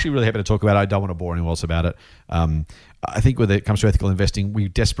 I'm actually really happy to talk about it. I don't want to bore anyone else about it. I think when it comes to ethical investing, we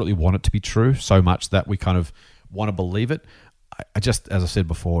desperately want it to be true so much that we kind of want to believe it. I just, as I said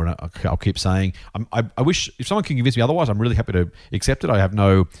before, and I'll keep saying, I wish if someone can convince me otherwise, I'm really happy to accept it. I have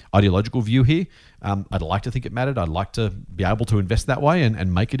no ideological view here. I'd like to think it mattered. I'd like to be able to invest that way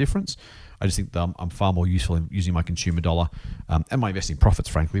and make a difference. I just think that I'm far more useful in using my consumer dollar and my investing profits,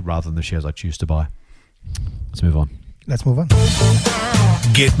 frankly, rather than the shares I choose to buy. Let's move on.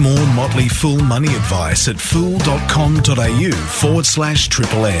 Get more Motley Fool money advice at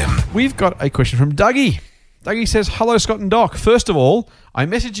fool.com.au/MMM. We've got a question from Dougie. Dougie says, hello, Scott and Doc. First of all, I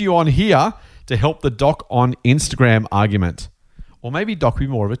message you on here to help the Doc on Instagram argument. Or maybe Doc would be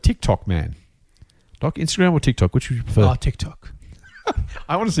more of a TikTok man. Doc, Instagram or TikTok? Which would you prefer? Oh, TikTok.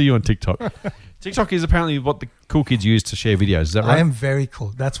 I want to see you on TikTok. TikTok is apparently what the cool kids use to share videos. Is that right? I am very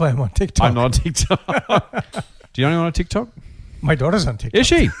cool. That's why I'm on TikTok. I'm not on TikTok. Do you know anyone on TikTok? My daughter's on TikTok. Is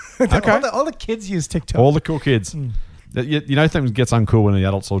she? Okay. all the kids use TikTok. All the cool kids. You know things gets uncool when the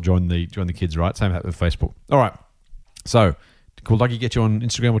adults all join the kids, right? Same happens with Facebook. All right. So, will Dougie get you on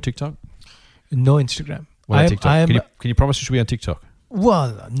Instagram or TikTok? No Instagram. What about TikTok? Can you promise you should be on TikTok?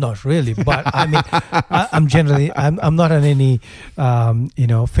 Well, not really, but I mean, I'm generally I'm not on any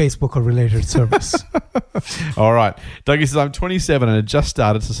Facebook or related service. All right. Dougie says, I'm 27 and had just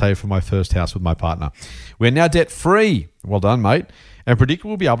started to save for my first house with my partner. We're now debt free. Well done, mate. And predict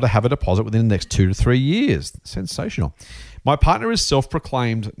we'll be able to have a deposit within the next 2 to 3 years. Sensational. My partner is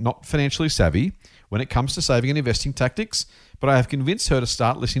self-proclaimed not financially savvy when it comes to saving and investing tactics, but I have convinced her to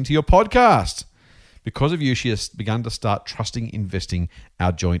start listening to your podcast. Because of you, she has begun to start trusting investing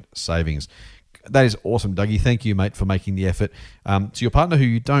our joint savings. That is awesome, Dougie. Thank you, mate, for making the effort. To your partner, who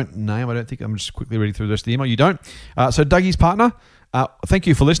you don't name, I don't think, I'm just quickly reading through the rest of the email. You don't. So Dougie's partner, thank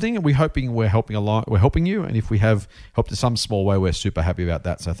you for listening. We're hoping we're helping you, and if we have helped in some small way, we're super happy about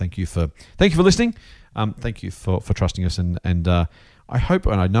that. So thank you for listening. Thank you for trusting us, and I hope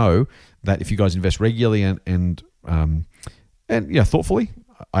and I know that if you guys invest regularly and thoughtfully,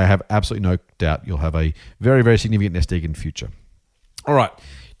 I have absolutely no doubt you'll have a very, very significant nest egg in the future. All right.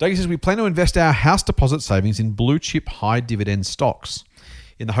 Dougie says, we plan to invest our house deposit savings in blue chip high dividend stocks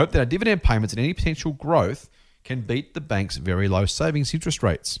in the hope that our dividend payments and any potential growth can beat the bank's very low savings interest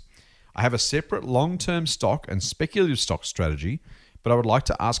rates. I have a separate long-term stock and speculative stock strategy, but I would like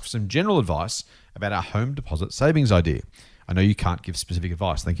to ask for some general advice about our home deposit savings idea. I know you can't give specific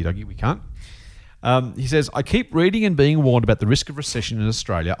advice. Thank you, Dougie. We can't. He says, I keep reading and being warned about the risk of recession in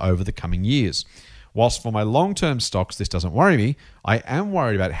Australia over the coming years. Whilst for my long-term stocks, this doesn't worry me, I am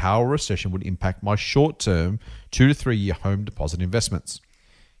worried about how a recession would impact my short-term 2 to 3 year home deposit investments.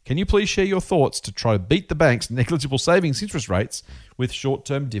 Can you please share your thoughts to try to beat the bank's negligible savings interest rates with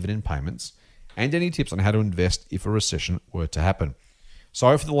short-term dividend payments and any tips on how to invest if a recession were to happen?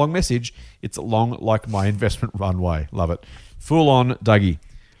 Sorry for the long message. It's long like my investment runway. Love it. Full on, Dougie.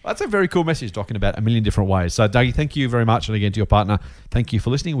 That's a very cool message, talking about a million different ways. So, Dougie, thank you very much. And again, to your partner, thank you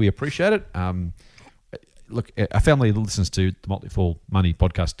for listening. We appreciate it. Look, a family that listens to the Motley Fool Money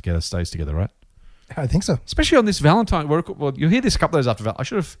podcast together stays together, right? I think so. Especially on this Valentine. Well, you'll hear this a couple of days after. I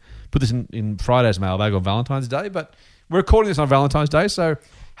should have put this in Friday's mailbag on Valentine's Day, but we're recording this on Valentine's Day. So,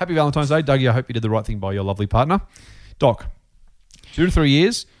 happy Valentine's Day. Dougie, I hope you did the right thing by your lovely partner. Doc, 2 to 3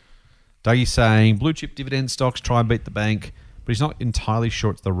 years. Dougie's saying blue chip dividend stocks, try and beat the bank. But he's not entirely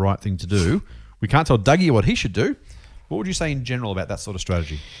sure it's the right thing to do. We can't tell Dougie what he should do. What would you say in general about that sort of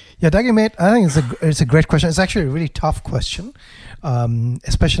strategy? Yeah, Dougie, mate, I think it's a great question. It's actually a really tough question,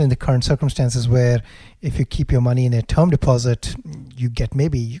 especially in the current circumstances where if you keep your money in a term deposit, you get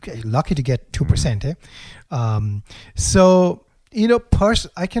lucky to get 2%.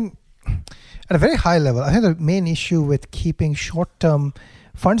 I can, at a very high level, I think the main issue with keeping short-term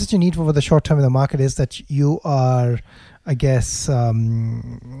funds that you need for the short term in the market is that you are, I guess,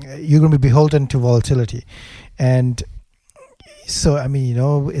 you're going to be beholden to volatility. And so, I mean,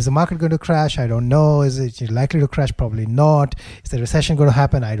 is the market going to crash? I don't know. Is it likely to crash? Probably not. Is the recession going to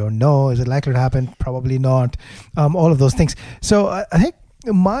happen? I don't know. Is it likely to happen? Probably not. All of those things. So I think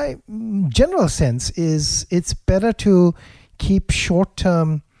my general sense is it's better to keep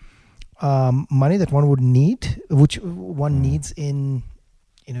short-term money that one would need, which one needs in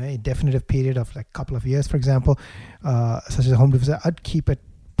a definitive period of like a couple of years, for example, such as a home deposit. I'd keep it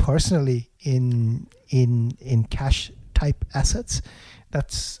personally in cash type assets.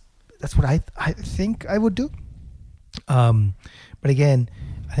 That's what I think I would do. But again,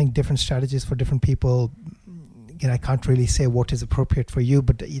 I think different strategies for different people. Again, I can't really say what is appropriate for you,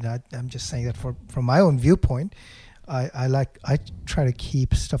 but I'm just saying that from my own viewpoint, I try to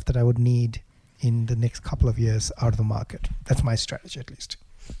keep stuff that I would need in the next couple of years out of the market. That's my strategy, at least.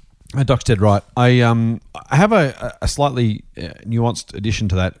 Doc's dead right. I have a slightly nuanced addition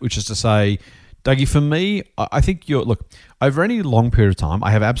to that, which is to say, Dougie, for me, I think over any long period of time,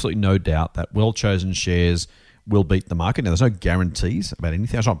 I have absolutely no doubt that well-chosen shares will beat the market. Now, there's no guarantees about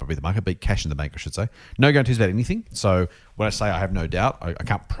anything. I don't beat the market, beat cash in the bank, I should say. No guarantees about anything. So when I say I have no doubt, I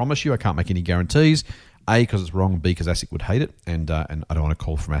can't promise you, I can't make any guarantees. A, because it's wrong. B, because ASIC would hate it, and I don't want to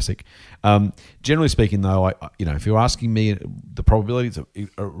call from ASIC. Generally speaking, though, if you're asking me, the probability is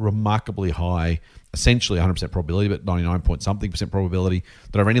a remarkably high, essentially 100% probability, but 99 point something percent probability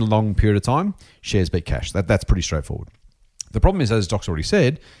that over any long period of time, shares beat cash. That's pretty straightforward. The problem is, as Doc's already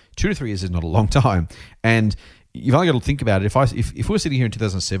said, 2 to 3 years is not a long time, and you've only got to think about it. If we were sitting here in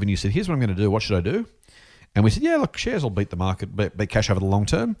 2007, you said, "Here's what I'm going to do. What should I do?" And we said, "Yeah, look, shares will beat the market, beat cash over the long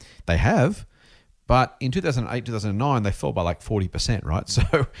term." They have. But in 2008, 2009, they fell by like 40%, right? So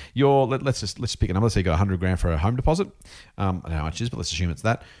let's pick a number. Let's say you got 100 grand for a home deposit. I don't know how much it is, but let's assume it's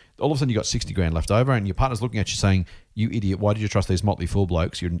that. All of a sudden, you got 60 grand left over, and your partner's looking at you saying, "You idiot! Why did you trust these Motley Fool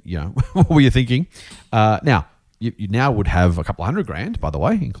blokes? What were you thinking?" Now, you now would have a couple $100,000, by the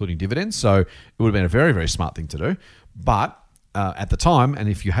way, including dividends. So it would have been a very, very smart thing to do. But at the time, and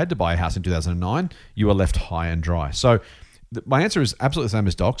if you had to buy a house in 2009, you were left high and dry. So my answer is absolutely the same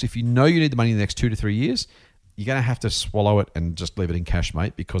as Doc's. If you know you need the money in the next 2 to 3 years, you're going to have to swallow it and just leave it in cash,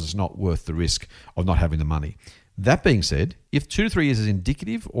 mate, because it's not worth the risk of not having the money. That being said, if 2 to 3 years is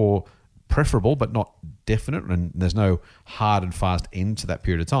indicative or preferable but not definite, and there's no hard and fast end to that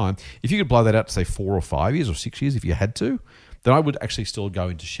period of time, if you could blow that out to say 4 or 5 years or 6 years if you had to, then I would actually still go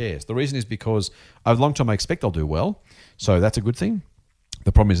into shares. The reason is because over the long term I expect I'll do well, so that's a good thing.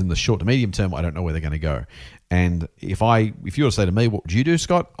 The problem is in the short to medium term, I don't know where they're going to go. And if you were to say to me, what would you do,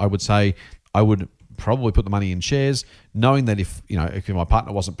 Scott? I would say I would probably put the money in shares, knowing that if my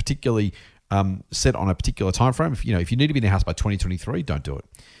partner wasn't particularly set on a particular time frame, if you need to be in a house by 2023, don't do it.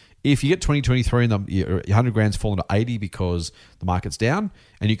 If you get 2023 and your $100,000's fallen to 80 because the market's down,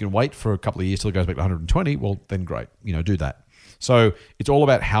 and you can wait for a couple of years till it goes back to 120, well, then great, do that. So it's all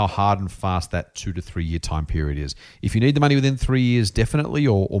about how hard and fast that 2 to 3 year time period is. If you need the money within 3 years, definitely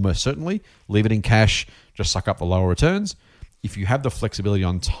or almost certainly, leave it in cash, just suck up the lower returns. If you have the flexibility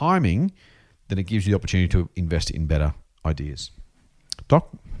on timing, then it gives you the opportunity to invest in better ideas.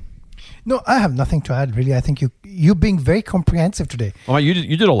 Doc? No, I have nothing to add, really. I think you're being very comprehensive today. Well, mate,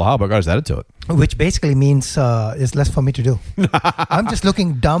 you did all the hard work. I just added to it. Which basically means there's less for me to do. I'm just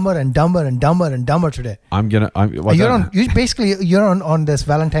looking dumber and dumber and dumber and dumber today. You're on this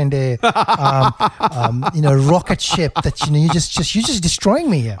Valentine Day, rocket ship that you're just destroying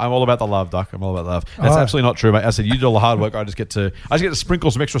me here. I'm all about the love, Doc. I'm all about love. That's absolutely not true, mate. I said you did all the hard work. I just get to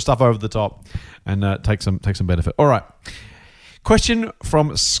sprinkle some extra stuff over the top and take some benefit. All right. Question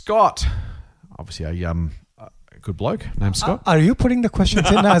from Scott. Obviously a good bloke named Scott. Are you putting the questions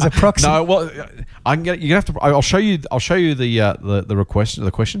in now as a proxy? No, well, I'll show you the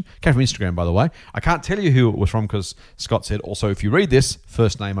question. Came from Instagram, by the way. I can't tell you who it was from because Scott said also, if you read this,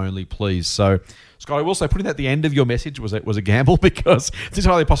 first name only, please. So, Scott, I will say putting that at the end of your message was a gamble because it's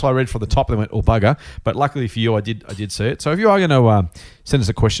entirely possible I read from the top and went, oh bugger. But luckily for you, I did see it. So if you are going to send us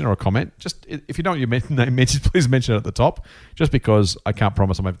a question or a comment, just if you don't want your name mentioned, please mention it at the top. Just because I can't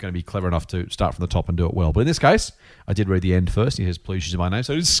promise I'm going to be clever enough to start from the top and do it well. But in this case, I did read the end first. He says, please use my name.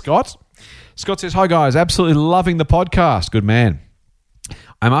 So it is Scott. Scott says, hi guys, absolutely loving the podcast. Good man.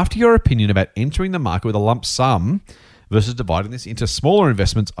 I'm after your opinion about entering the market with a lump sum versus dividing this into smaller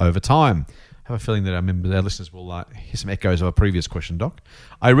investments over time. I have a feeling that our listeners will hear some echoes of a previous question, Doc.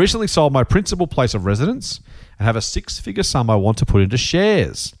 I recently sold my principal place of residence and have a 6-figure sum I want to put into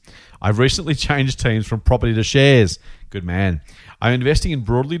shares. I've recently changed teams from property to shares. Good man. I'm investing in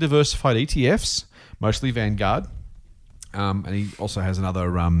broadly diversified ETFs, mostly Vanguard. And he also has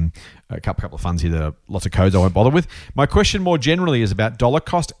another a couple of funds here that are lots of codes I won't bother with. My question more generally is about dollar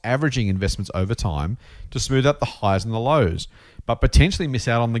cost averaging investments over time to smooth out the highs and the lows, but potentially miss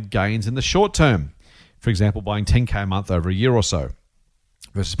out on the gains in the short term. For example, buying 10K a month over a year or so,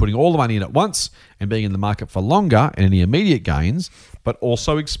 versus putting all the money in at once and being in the market for longer and any immediate gains, but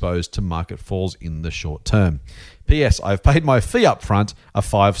also exposed to market falls in the short term. P.S. I've paid my fee up front, a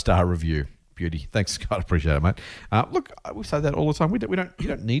 5-star review. Beauty. Thanks, Scott. Appreciate it, mate. Look, we say that all the time. You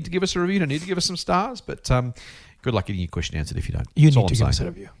don't need to give us a review. You don't need to give us some stars, but good luck getting your question answered if you don't. You need to give us a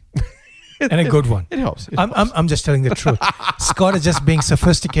review. And a good one. It helps. I'm just telling the truth. Scott is just being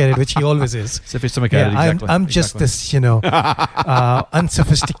sophisticated, which he always is. Sophisticated, exactly. I'm just this,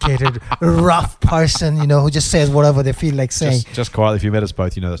 unsophisticated, rough person, who just says whatever they feel like saying. Just quietly, if you met us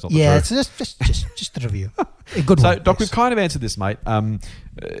both, that's not the truth. Yeah, so just the review. A good one. So, Doc, we've kind of answered this, mate.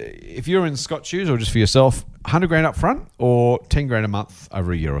 If you're in Scott's shoes or just for yourself, $100,000 up front or $10,000 a month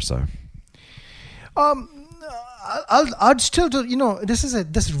over a year or so? I'd still do.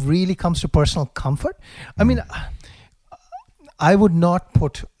 This really comes to personal comfort. I mean, I would not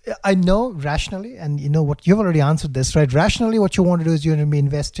put. I know rationally, and what you've already answered this, right? Rationally, what you want to do is you want to be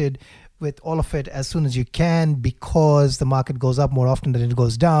invested with all of it as soon as you can because the market goes up more often than it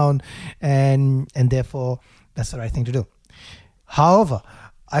goes down, and therefore that's the right thing to do. However,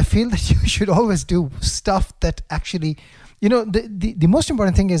 I feel that you should always do stuff that actually, the most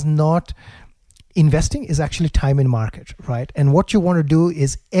important thing is not. Investing is actually time in market, right? And what you want to do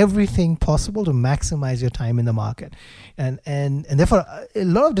is everything possible to maximize your time in the market. And therefore, a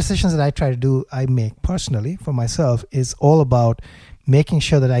lot of decisions that I make personally for myself is all about making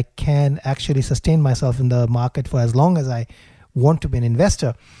sure that I can actually sustain myself in the market for as long as I want to be an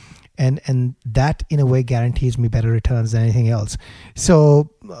investor. And that, in a way, guarantees me better returns than anything else. So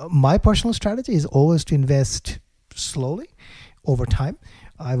my personal strategy is always to invest slowly over time.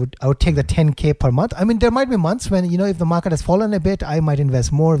 I would take the 10K per month. I mean, there might be months when, if the market has fallen a bit, I might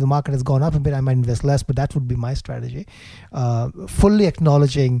invest more. If the market has gone up a bit, I might invest less, but that would be my strategy. Fully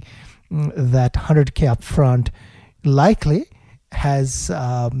acknowledging that 100K up front likely has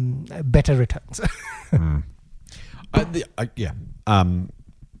better returns. Yeah.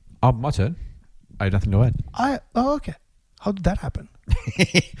 My turn. I have nothing to add. Okay. How did that happen?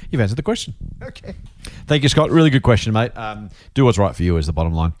 You've answered the question. Okay. Thank you, Scott. Really good question, mate. Do what's right for you is the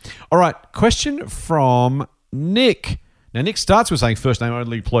bottom line. All right. Question from Nick. Now, Nick starts with saying first name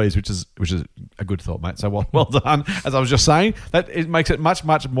only, please, which is a good thought, mate. So well done. As I was just saying, it makes it much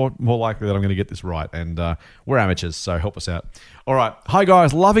more likely that I'm going to get this right. And we're amateurs, so help us out. All right. Hi,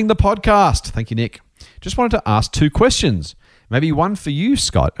 guys. Loving the podcast. Thank you, Nick. Just wanted to ask 2 questions. Maybe one for you,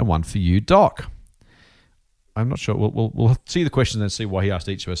 Scott, and one for you, Doc. I'm not sure. We'll see the questions and see why he asked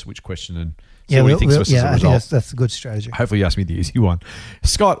each of us which question and see what he thinks of us as a result. I think that's a good strategy. Hopefully you ask me the easy one.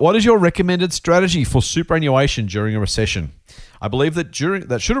 Scott, what is your recommended strategy for superannuation during a recession? I believe that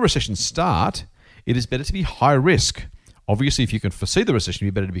should a recession start, it is better to be high risk. Obviously, if you can foresee the recession,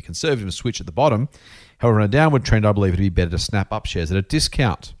 it'd be better to be conservative and switch at the bottom. However, in a downward trend, I believe it'd be better to snap up shares at a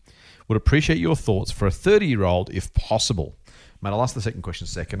discount. Would appreciate your thoughts for a 30-year-old if possible. Mate, I'll ask the second question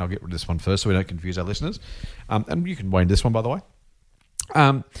second. I'll get rid of this one first so we don't confuse our listeners. And you can weigh in this one, by the way.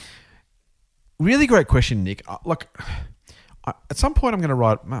 Really great question, Nick. Look, at some point I'm going to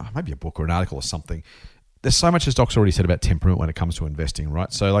write maybe a book or an article or something. There's so much, as Doc's already said, about temperament when it comes to investing,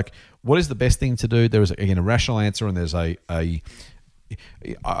 right? So, like, what is the best thing to do? There is, again, a rational answer, and there's I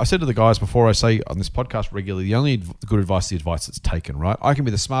said to the guys before, I say on this podcast regularly, the only good advice is the advice that's taken, right? I can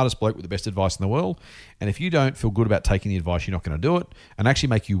be the smartest bloke with the best advice in the world, and if you don't feel good about taking the advice, you're not going to do it, and actually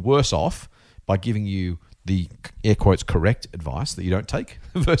make you worse off by giving you the air quotes correct advice that you don't take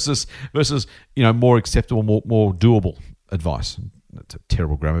versus more acceptable, more doable advice. That's a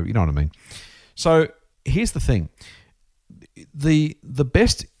terrible grammar, but you know what I mean. So here's the thing: the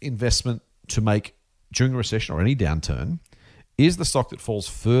best investment to make during a recession or any downturn is the stock that falls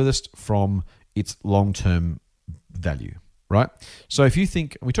furthest from its long-term value, right? So if you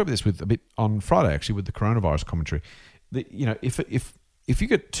think, we talked about this with a bit on Friday actually with the coronavirus commentary, if you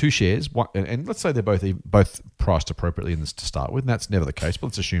get 2 shares, and let's say they're both priced appropriately in this to start with, and that's never the case, but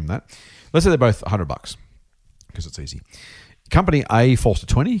let's assume that. Let's say they're both $100 because it's easy. Company A falls to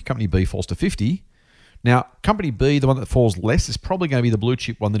 20, company B falls to 50. Now, company B, the one that falls less, is probably going to be the blue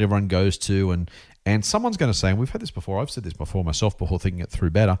chip one that everyone goes to, and someone's going to say, and we've had this before, I've said this before myself before thinking it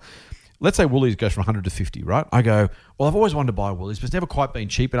through better. Let's say Woolies goes from 100 to 50, right? I go, well, I've always wanted to buy Woolies, but it's never quite been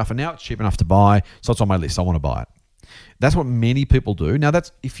cheap enough, and now it's cheap enough to buy, so it's on my list. I want to buy it. That's what many people do. Now,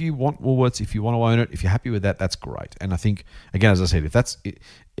 that's if you want Woolworths, if you want to own it, if you're happy with that, that's great. And I think, again, as I said, if that's it,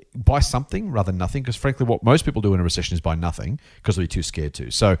 buy something rather than nothing, because frankly, what most people do in a recession is buy nothing because they're too scared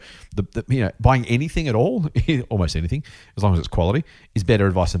to. So, buying anything at all, almost anything, as long as it's quality, is better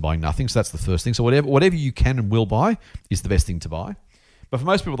advice than buying nothing. So that's the first thing. So whatever you can and will buy is the best thing to buy. But for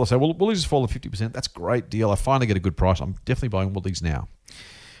most people, they'll say, well, Woolies has fallen 50%. That's a great deal. I finally get a good price. I'm definitely buying Woolies now.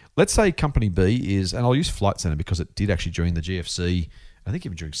 Let's say company B is, and I'll use Flight Centre because it did actually during the GFC, I think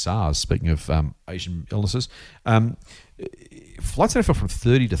even during SARS, speaking of Asian illnesses, Flight Centre fell from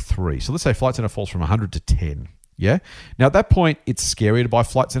 30 to 3. So let's say Flight Centre falls from 100 to 10. Yeah. Now at that point, it's scary to buy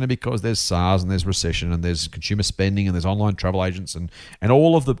Flight Centre because there's SARS and there's recession and there's consumer spending and there's online travel agents and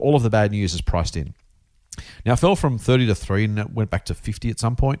all of the bad news is priced in. Now, it fell from 30 to 3 and it went back to 50 at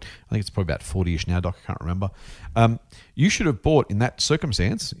some point. I think it's probably about 40-ish now, Doc. I can't remember. You should have bought, in that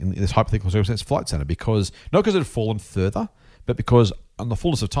circumstance, in this hypothetical circumstance, Flight Centre, because not because it had fallen further, but because on the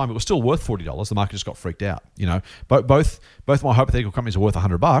fullness of time, it was still worth $40. The market just got freaked out. Both my hypothetical companies are worth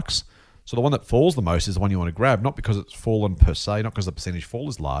 $100. So the one that falls the most is the one you want to grab, not because it's fallen per se, not because the percentage fall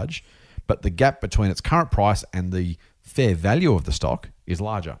is large, but the gap between its current price and the fair value of the stock is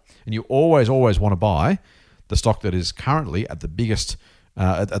larger. And you always want to buy the stock that is currently at the biggest,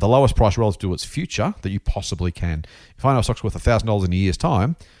 at the lowest price relative to its future that you possibly can. If I know a stock's worth $1,000 in a year's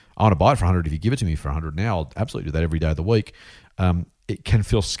time, I want to buy it for 100. If you give it to me for 100 now, I'll absolutely do that every day of the week. It can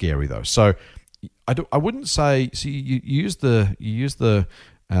feel scary though. So I wouldn't say, so you use the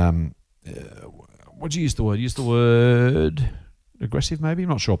what'd you use the word? Use the word aggressive maybe? I'm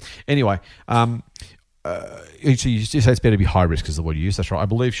not sure. Anyway, so you say it's better to be high risk is the word you use. That's right. I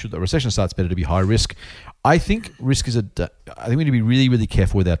believe should the recession start, it's better to be high risk. I think risk is I think we need to be really, really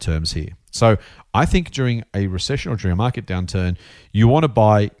careful with our terms here. So I think during a recession or during a market downturn, you want to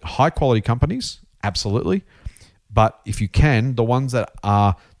buy high quality companies, absolutely. But if you can, the ones that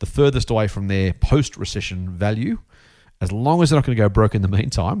are the furthest away from their post-recession value, as long as they're not going to go broke in the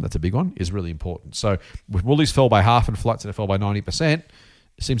meantime, that's a big one, is really important. So with Woolies fell by half and Flight Centre fell by 90%,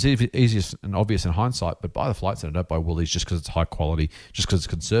 seems easiest and obvious in hindsight, but buy the Flight Centre, don't buy Woolies just because it's high quality, just because it's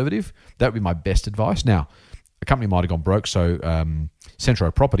conservative. That would be my best advice. Now, a company might have gone broke, so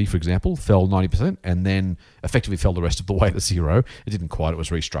Centro Property, for example, fell 90% and then effectively fell the rest of the way to zero. It didn't quite, it was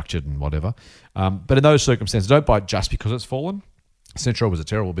restructured and whatever. But in those circumstances, don't buy it just because it's fallen. Centro was a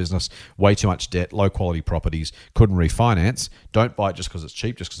terrible business, way too much debt, low quality properties, couldn't refinance. Don't buy it just because it's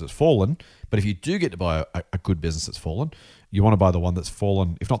cheap, just because it's fallen. But if you do get to buy a good business that's fallen, you want to buy the one that's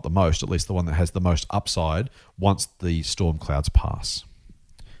fallen, if not the most, at least the one that has the most upside once the storm clouds pass.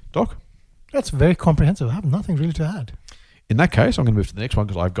 Doc? That's very comprehensive. I have nothing really to add. In that case, I'm going to move to the next one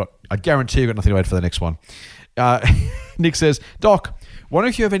because I guarantee I've got nothing to add for the next one. Nick says, Doc, wonder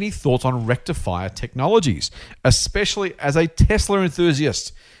if you have any thoughts on rectifier technologies, especially as a Tesla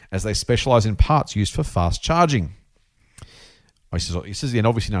enthusiast, as they specialize in parts used for fast charging. He says, and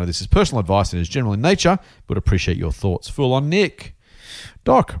obviously none of this is personal advice and is general in nature, but appreciate your thoughts. Full on Nick.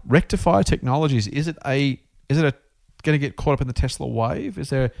 Doc, rectifier technologies, is it going to get caught up in the Tesla wave? Is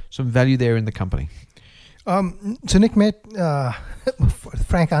there some value there in the company? So Nick, mate,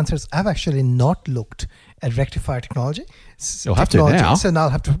 frank answers, I've actually not looked at rectifier technology. You'll have to now. So now I'll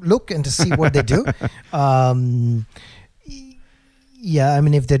have to look and to see what they do. Yeah, I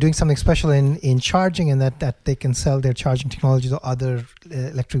mean, if they're doing something special in charging and that they can sell their charging technology to other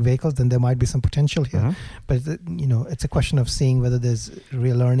electric vehicles, then there might be some potential here. Mm-hmm. But, it's a question of seeing whether there's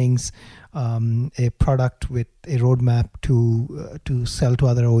real earnings, a product with a roadmap to sell to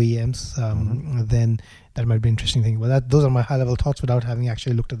other OEMs, then that might be an interesting thing. But those are my high-level thoughts without having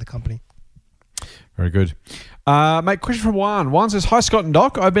actually looked at the company. Very good. Mate, question from Juan. Juan says, hi, Scott and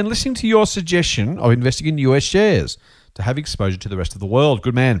Doc. I've been listening to your suggestion of investing in US shares to have exposure to the rest of the world.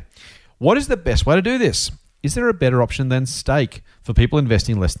 Good man. What is the best way to do this? Is there a better option than stake for people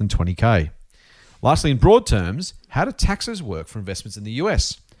investing less than 20K? Lastly, in broad terms, how do taxes work for investments in the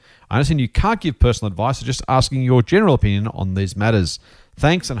US? I understand you can't give personal advice, so just asking your general opinion on these matters.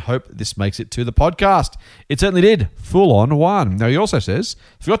 Thanks, and hope this makes it to the podcast. It certainly did. Full on one. Now, he also says,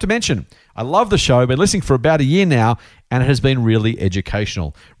 forgot to mention, I love the show. Been listening for about a year now, and it has been really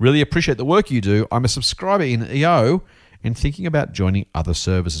educational. Really appreciate the work you do. I'm a subscriber in EO and thinking about joining other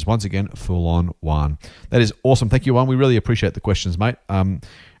services. Once again, full on one. That is awesome. Thank you, Juan. We really appreciate the questions, mate. And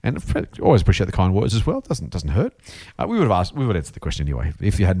always appreciate the kind words as well. It doesn't hurt. We would answer the question anyway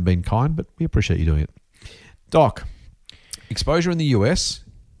if you hadn't been kind, but we appreciate you doing it. Doc, exposure in the US,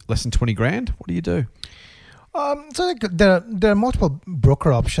 less than 20 grand. What do you do? So there are multiple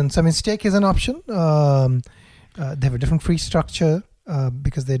broker options. I mean, stake is an option. They have a different fee structure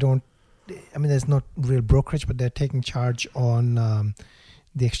because they don't. I mean, there's not real brokerage, but they're taking charge on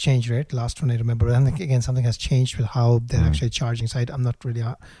the exchange rate. Last one I remember. I think again something has changed with how they're actually charging. So I'm not really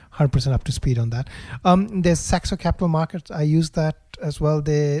 100% up to speed on that. There's Saxo Capital Markets. I use that as well.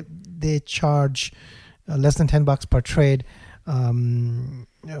 They charge less than $10 per trade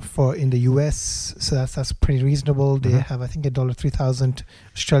for in the US. So that's pretty reasonable. They have I think $3,000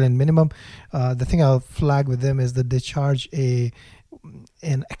 Australian minimum. The thing I'll flag with them is that they charge an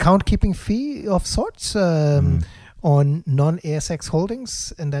account keeping fee of sorts on non-ASX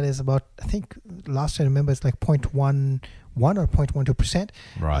holdings, and that is about, I think last I remember it's like 0.11 or 0.12%.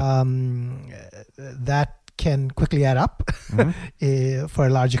 Right. That can quickly add up for a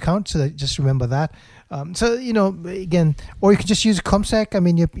large account, so just remember that. So again, or you can just use ComSec. I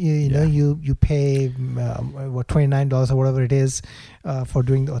mean, you pay $29 or whatever it is for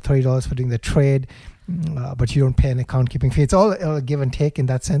doing, or $30 for doing the trade. But you don't pay an account keeping fee. It's all a give and take in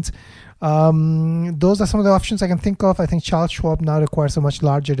that sense. Those are some of the options I can think of. I think Charles Schwab now requires a much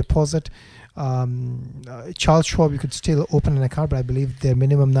larger deposit. Charles Schwab, you could still open an account, but I believe their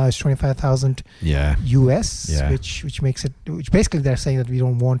minimum now is 25,000 US, which makes it. Which basically they're saying that we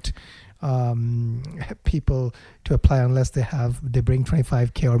don't want people to apply unless they bring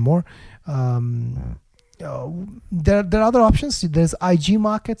 25K or more. There are other options. There's IG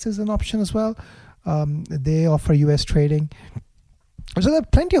Markets is an option as well. They offer US trading. So there are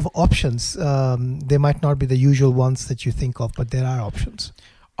plenty of options. They might not be the usual ones that you think of, but there are options.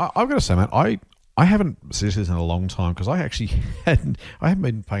 I've got to say, man, I haven't suggested this in a long time because I haven't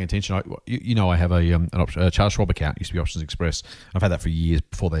been paying attention. I have a Charles Schwab account. It used to be Options Express. I've had that for years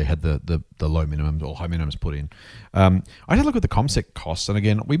before they had the low minimums or high minimums put in. I had a look at the ComSec costs, and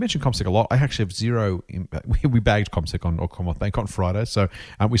again, we mentioned ComSec a lot. I actually have zero. We bagged ComSec on Commonwealth Bank on Friday, so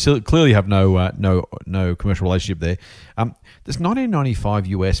we still clearly have no commercial relationship there. There's $19.95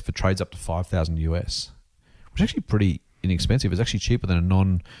 US for trades up to 5,000 US, which is actually pretty inexpensive. It's actually cheaper than a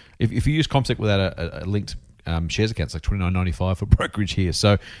non. If you use ComSec without a linked shares account, it's like $29.95 for brokerage here.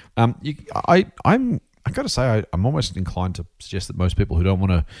 So I'm I've got to say, I'm almost inclined to suggest that most people who don't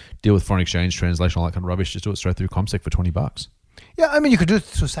want to deal with foreign exchange translation, all that kind of rubbish, just do it straight through CommSec for $20. Yeah, I mean, you could do it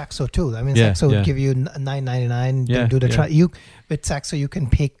through Saxo too. I mean, Saxo would give you $9.99. Do the with Saxo, you can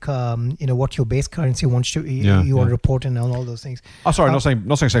pick, what your base currency wants to you want to report in and all those things. Oh, sorry, not saying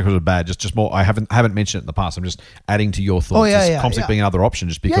Saxo is bad. Just more. I haven't mentioned it in the past. I'm just adding to your thoughts. CommSec being another option,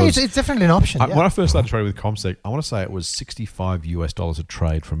 just because it's definitely an option. When I first started trading with CommSec, I want to say it was $65 a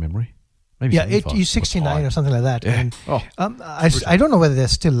trade from memory. Maybe you 69 or something like that. Yeah. And I don't know whether they're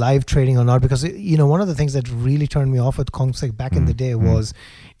still live trading or not, because one of the things that really turned me off with CommSec back in the day was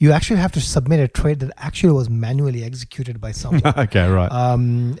you actually have to submit a trade that actually was manually executed by someone. Okay, right.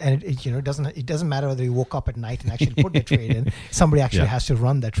 And it doesn't matter whether you woke up at night and actually put the trade in. Somebody actually has to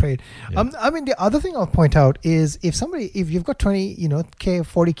run that trade. Yeah. I mean, the other thing I'll point out is if you've got 20, K,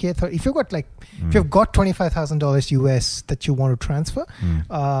 40K, 30, if you've got if you've got $25,000 US that you want to transfer,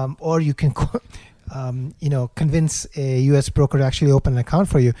 or you can convince a US broker to actually open an account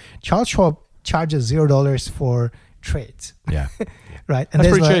for you. Charles Schwab charges $0 for trades. Yeah. Right. And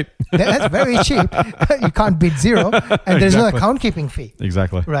that's pretty cheap. That's very cheap. You can't beat zero. And there's no account keeping fee.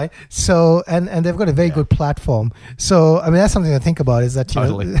 Exactly. Right. So, and they've got a very good platform. So, I mean, that's something to think about, is that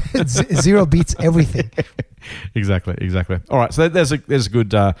zero beats everything. Exactly. All right. So there's a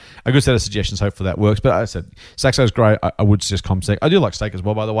good set of suggestions. Hopefully that works. But as I said, Saxo's great. I would suggest CommSec. I do like Stake as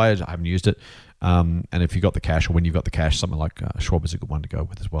well, by the way. I haven't used it. And if you've got the cash, or when you've got the cash, something like Schwab is a good one to go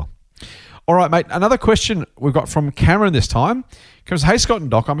with as well. All right, mate. Another question we've got from Cameron this time. Comes, hey, Scott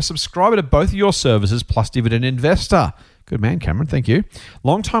and Doc, I'm a subscriber to both of your services plus dividend investor. Good man, Cameron. Thank you.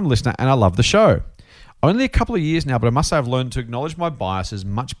 Long-time listener, and I love the show. Only a couple of years now, but I must say I've learned to acknowledge my biases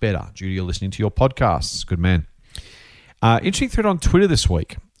much better due to your listening to your podcasts. Good man. Interesting thread on Twitter this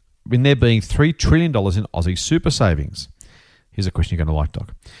week, in there being $3 trillion in Aussie super savings. Here's a question you're going to like,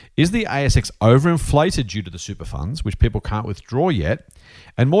 Doc. Is the ASX overinflated due to the super funds, which people can't withdraw yet?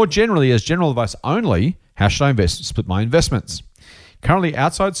 And more generally, as general advice only, how should I split my investments? Currently,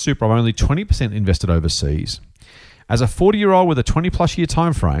 outside super, I'm only 20% invested overseas. As a 40-year-old with a 20-plus year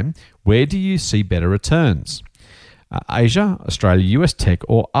time frame, where do you see better returns? Asia, Australia, US tech,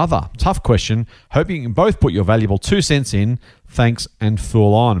 or other? Tough question. Hope you can both put your valuable 2 cents in. Thanks and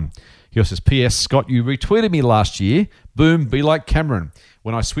full on. He also says, P.S. Scott, you retweeted me last year. Boom, be like Cameron.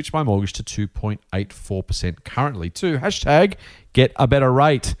 When I switched my mortgage to 2.84% currently to hashtag get a better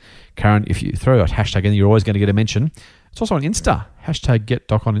rate. Karen, if you throw a hashtag in, you're always going to get a mention. It's also on Insta. Hashtag get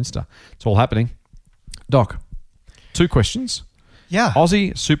Doc on Insta. It's all happening. Doc, 2 questions. Yeah.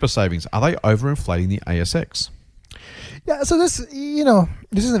 Aussie super savings, are they overinflating the ASX? Yeah, so this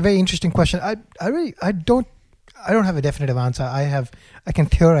is a very interesting question. I don't have a definitive answer. I can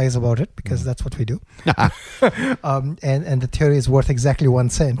theorize about it, because that's what we do. And the theory is worth exactly 1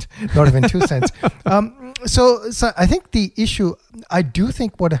 cent, not even 2 cents. So I think the issue, I do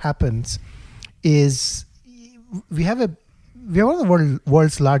think what happens is we have one of the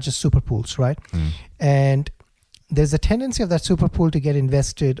world's largest super pools, right? And there's a tendency of that super pool to get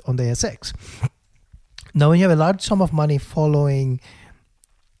invested on the ASX. Now, when you have a large sum of money following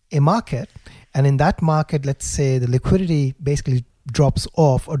a market, and in that market, let's say the liquidity basically drops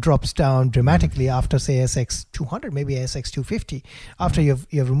off or drops down dramatically after, say, ASX 200, maybe ASX 250, after you've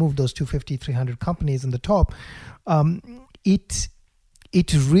removed those 250, 300 companies in the top, it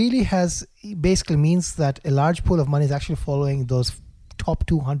really basically means that a large pool of money is actually following those top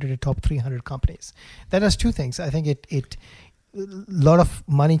 200 or top 300 companies. That does 2 things. I think it a lot of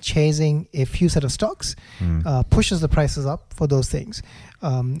money chasing a few set of stocks pushes the prices up for those things,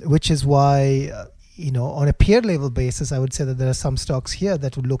 which is why on a peer level basis, I would say that there are some stocks here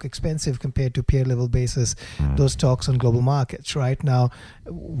that would look expensive compared to peer level basis, those stocks on global markets right now,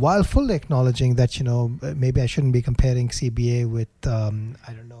 while fully acknowledging that maybe I shouldn't be comparing CBA with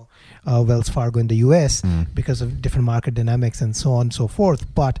Wells Fargo in the US because of different market dynamics and so on and so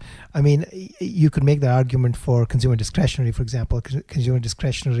forth. But I mean, you could make the argument for consumer discretionary, for example. Consumer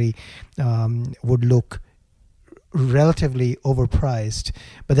discretionary would look relatively overpriced,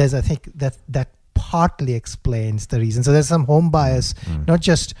 but I think that partly explains the reason. So there's some home bias, not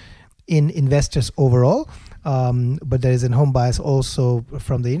just in investors overall, but there is a home bias also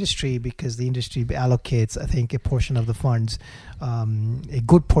from the industry, because the industry allocates, I think, a portion of the funds, a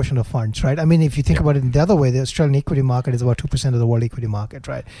good portion of funds, right? I mean, if you think about it in the other way, the Australian equity market is about 2% of the world equity market,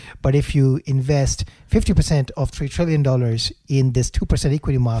 right? But if you invest 50% of $3 trillion in this 2%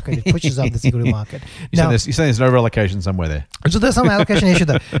 equity market, it pushes up this equity market. You're saying there's no allocation somewhere there. So there's some allocation issue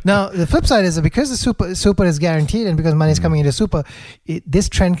there. Now, the flip side is that because the super is guaranteed, and because money is coming into super, this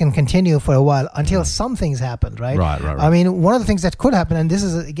trend can continue for a while until some things happen. happened, right? Right. I mean, one of the things that could happen, and this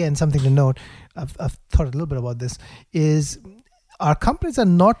is again something to note, I've thought a little bit about this, is our companies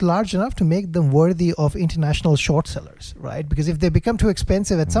are not large enough to make them worthy of international short sellers, right? Because if they become too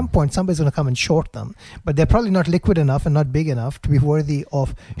expensive, at some point somebody's going to come and short them, but they're probably not liquid enough and not big enough to be worthy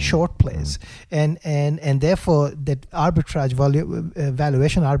of short plays, and therefore that arbitrage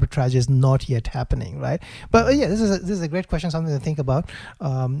valuation arbitrage is not yet happening, right? But yeah, this is a great question, something to think about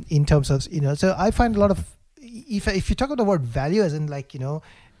in terms of So I find a lot of, if you talk about the word value as in like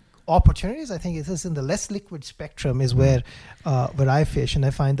opportunities, I think it is in the less liquid spectrum is where I fish, and I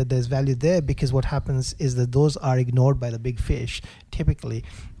find that there's value there, because what happens is that those are ignored by the big fish typically.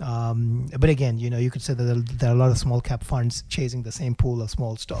 But again, you could say that there are a lot of small cap funds chasing the same pool of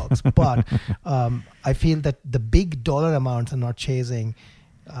small stocks, but I feel that the big dollar amounts are not chasing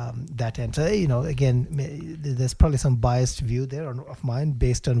that end. So again, there's probably some biased view there of mine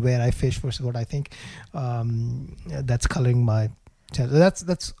based on where I fish versus what I think that's coloring my.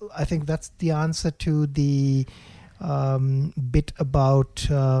 That's I think that's the answer to the bit about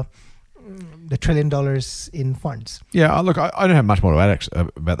the $1 trillion in funds. Yeah, look, I don't have much more to add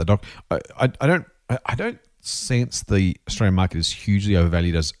about the doc. I don't sense the Australian market is hugely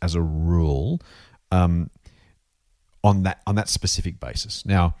overvalued as a rule on that specific basis.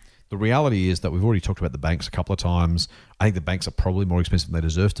 Now, the reality is that we've already talked about the banks a couple of times. I think the banks are probably more expensive than they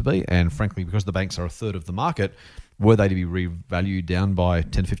deserve to be, and frankly, because the banks are a third of the market, were they to be revalued down by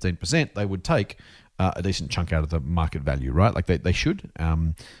 10 to 15%, they would take a decent chunk out of the market value, right? Like they should,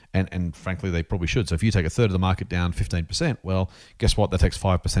 and frankly, they probably should. So if you take a third of the market down 15%, well, guess what? That takes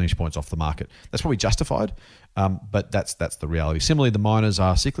 5 percentage points off the market. That's probably justified, but that's the reality. Similarly, the miners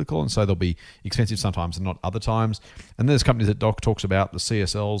are cyclical, and so they'll be expensive sometimes and not other times. And there's companies that Doc talks about, the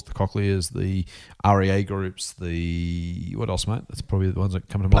CSLs, the Cochlears, the REA groups, the... What else, mate? That's probably the ones that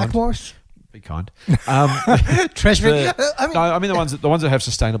come to mind. Blackmores? Be kind. Treasury. The ones that have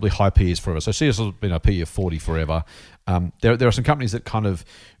sustainably high PEs forever. So CSL's been a PE of 40 forever. There are some companies that kind of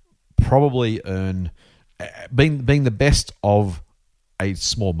probably earn, being the best of a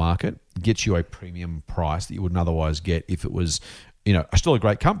small market gets you a premium price that you wouldn't otherwise get if it was, still a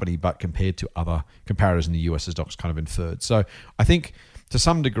great company, but compared to other comparators in the US, as Doc's kind of inferred. So I think to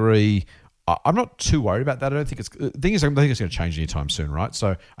some degree, I'm not too worried about that. I don't think the thing is, I don't think it's going to change anytime soon, right?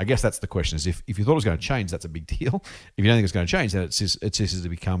 So I guess that's the question: is if you thought it was going to change, that's a big deal. If you don't think it's going to change, then it ceases to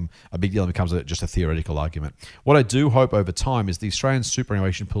become a big deal and becomes just a theoretical argument. What I do hope over time is the Australian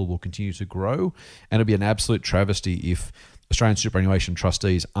superannuation pool will continue to grow, and it'll be an absolute travesty if Australian superannuation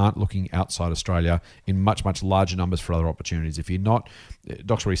trustees aren't looking outside Australia in much, much larger numbers for other opportunities. If you're not,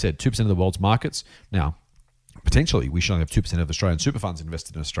 Doc's already said, 2% of the world's markets now. Potentially, we should only have 2% of Australian super funds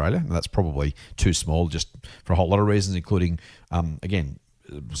invested in Australia, and that's probably too small, just for a whole lot of reasons, including, again,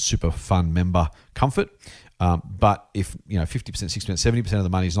 super fund member comfort. But if 50%, 60%, 70% of the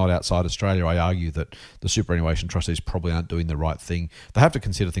money is not outside Australia, I argue that the superannuation trustees probably aren't doing the right thing. They have to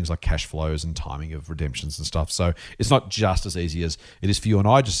consider things like cash flows and timing of redemptions and stuff. So it's not just as easy as it is for you and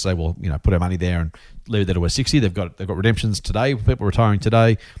I just to say, well, put our money there and leave it there till we're 60. They've got redemptions today. People are retiring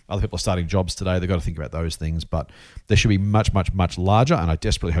today. Other people are starting jobs today. They've got to think about those things. But there should be much, much, much larger, and I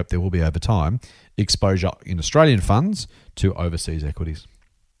desperately hope there will be over time, exposure in Australian funds to overseas equities.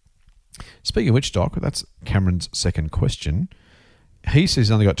 Speaking of which, Doc, that's Cameron's second question. He says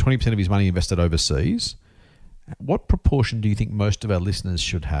he's only got 20% of his money invested overseas. What proportion do you think most of our listeners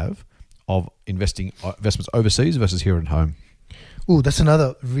should have of investments overseas versus here at home? Ooh, that's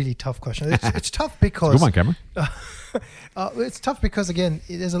another really tough question. It's tough because... Good one, Cameron. It's tough because, again,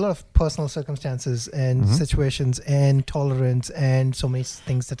 there's a lot of personal circumstances and situations and tolerance and so many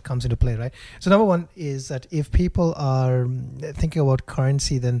things that comes into play, right? So number one is that if people are thinking about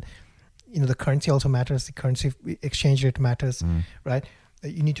currency, then the currency also matters. The currency exchange rate matters, right?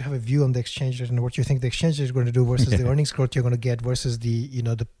 You need to have a view on the exchange rate and what you think the exchange rate is going to do versus the earnings growth you're going to get versus the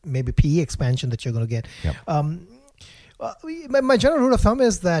the maybe PE expansion that you're going to get. Yep. My general rule of thumb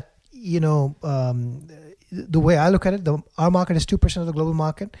is that the way I look at it, our market is 2% of the global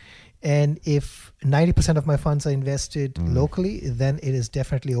market, and if 90% of my funds are invested locally, then it is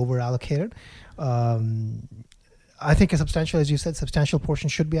definitely over allocated. I think as you said, substantial portion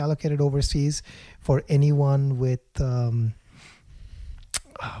should be allocated overseas for anyone with a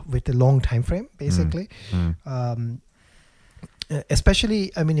long time frame, basically.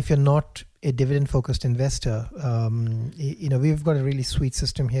 Especially, if you're not a dividend-focused investor, we've got a really sweet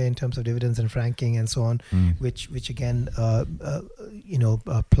system here in terms of dividends and franking and so on, which again,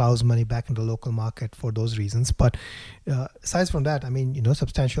 plows money back into the local market for those reasons. But aside from that,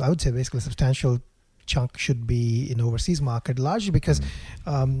 substantial, I would say basically substantial chunk should be in overseas market, largely because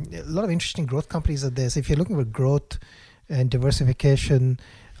a lot of interesting growth companies are there. So if you're looking for growth and diversification,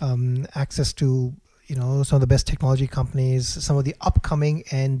 access to some of the best technology companies, some of the upcoming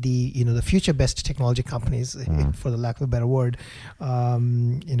and the future best technology companies, for the lack of a better word,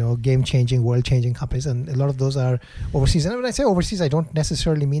 game changing, world changing companies, and a lot of those are overseas. And when I say overseas, I don't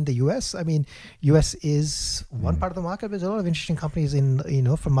necessarily mean the US. I mean, US is one part of the market, but there's a lot of interesting companies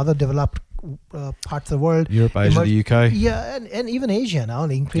from other developed parts of the world, Europe, Asia, the UK. Yeah, and even Asia now.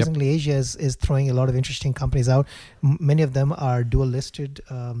 Increasingly, Asia is throwing a lot of interesting companies out. Many of them are dual listed,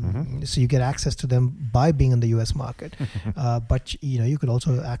 so you get access to them by being in the US market. But you could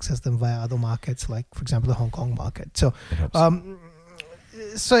also access them via other markets, like for example the Hong Kong market. So, I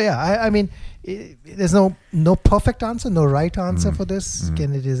mean, there's no perfect answer, no right answer for this.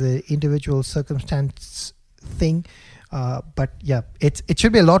 Again, it is an individual circumstance thing. But yeah, it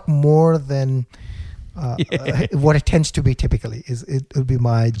should be a lot more than what it tends to be typically. It would be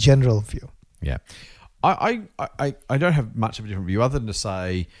my general view. Yeah, I don't have much of a different view other than to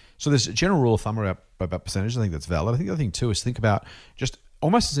say, so there's a general rule of thumb about percentage. I think that's valid. I think the other thing too is think about just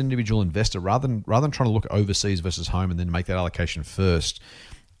almost as an individual investor, rather than trying to look overseas versus home and then make that allocation first.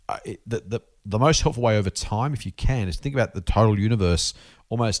 The most helpful way over time, if you can, is think about the total universe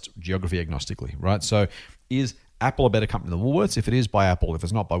almost geography agnostically, right? So is Apple a better company than Woolworths? If it is, by Apple. If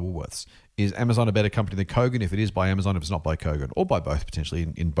it's not, by Woolworths. Is Amazon a better company than Kogan? If it is, by Amazon. If it's not, by Kogan. Or by both,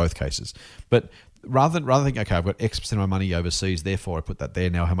 potentially, in both cases. But rather than think, okay, I've got X% of my money overseas, therefore I put that there.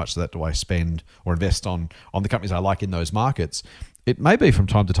 Now how much of that do I spend or invest on the companies I like in those markets? It may be from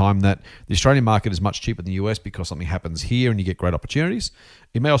time to time that the Australian market is much cheaper than the US because something happens here and you get great opportunities.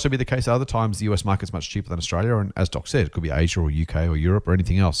 It may also be the case at other times the US market is much cheaper than Australia. And as Doc said, it could be Asia or UK or Europe or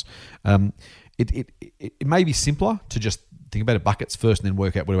anything else. It may be simpler to just think about it buckets first and then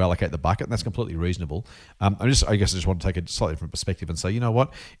work out where to allocate the bucket, and that's completely reasonable. I guess I just want to take a slightly different perspective and say, you know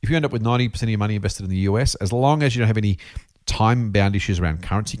what? If you end up with 90% of your money invested in the US, as long as you don't have any time-bound issues around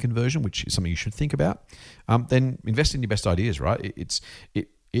currency conversion, which is something you should think about, then invest in your best ideas, right?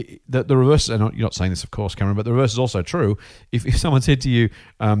 The reverse, and you're not saying this, of course, Cameron, but the reverse is also true. If someone said to you,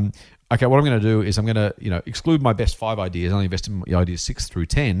 okay, what I'm going to do is I'm going to exclude my best 5 ideas, only invest in my ideas 6 through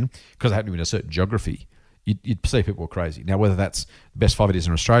 10 because I happen to be in a certain geography, you'd perceive people are crazy. Now, whether that's the best 5 ideas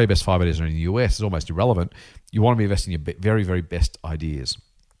in Australia, best 5 ideas in the US is almost irrelevant. You want to be investing in your very, very best ideas.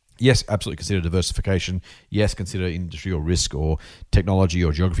 Yes, absolutely consider diversification. Yes, consider industry or risk or technology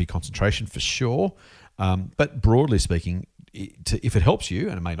or geography concentration for sure. But broadly speaking, if it helps you,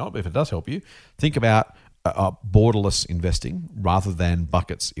 and it may not, but if it does help you, think about borderless investing rather than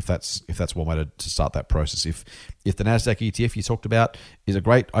buckets. If that's one way to start that process. If the Nasdaq ETF you talked about is a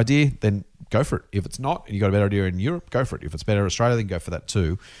great idea, then go for it. If it's not, and you got a better idea in Europe, go for it. If it's better in Australia, then go for that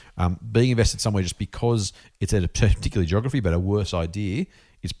too. Being invested somewhere just because it's at a particular geography but a worse idea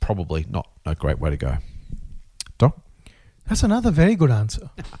is probably not a great way to go. Doc? That's another very good answer.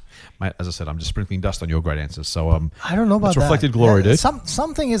 Mate, as I said, I'm just sprinkling dust on your great answers. So I don't know about it's reflected glory, dude.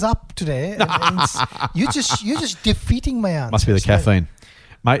 Something is up today. And you're just defeating my answer. Must be the caffeine.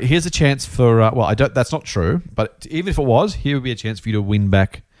 Mate, here's a chance for that's not true, but even if it was, here would be a chance for you to win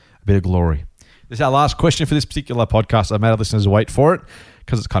back a bit of glory. This is our last question for this particular podcast. I made our listeners wait for it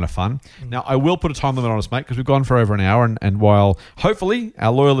because it's kind of fun. Now, I will put a time limit on us, mate, because we've gone for over an hour, and while hopefully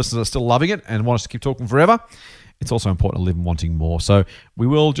our loyal listeners are still loving it and want us to keep talking forever, it's also important to live in wanting more. So we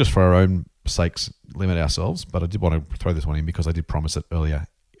will, just for our own sakes, limit ourselves. But I did want to throw this one in because I did promise it earlier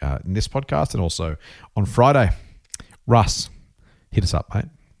in this podcast and also on Friday. Russ hit us up, mate,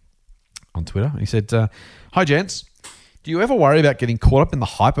 on Twitter. He said, hi, gents. Do you ever worry about getting caught up in the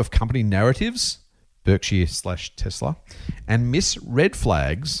hype of company narratives, Berkshire/Tesla, and miss red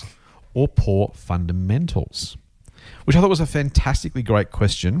flags or poor fundamentals? Which I thought was a fantastically great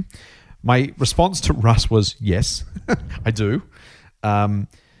question. My response to Russ was yes, I do.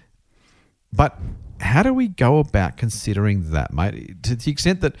 But how do we go about considering that, mate? To the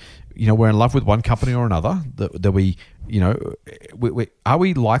extent that we're in love with one company or another, that we are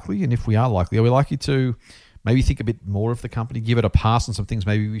we likely, and if we are likely to maybe think a bit more of the company, give it a pass on some things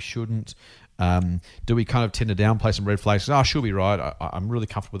maybe we shouldn't? Do we kind of tend to downplay some red flags? She'll be right. I'm really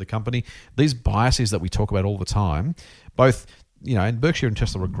comfortable with the company. These biases that we talk about all the time, both. And Berkshire and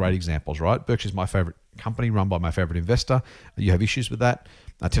Tesla are great examples, right? Berkshire's my favorite company, run by my favorite investor. You have issues with that.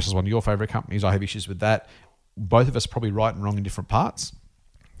 Tesla's one of your favorite companies. I have issues with that. Both of us are probably right and wrong in different parts.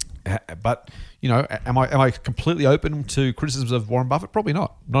 But, am I completely open to criticisms of Warren Buffett? Probably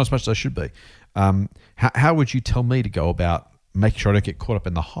not. Not as much as I should be. How would you tell me to go about making sure I don't get caught up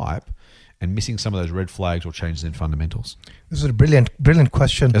in the hype and missing some of those red flags or changes in fundamentals? This is a brilliant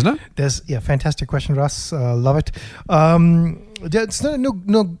question, Isn't it? Fantastic question, Russ. Love it. There's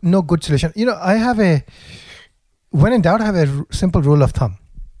no good solution. When in doubt, I have a simple rule of thumb: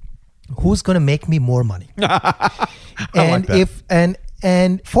 who's going to make me more money? And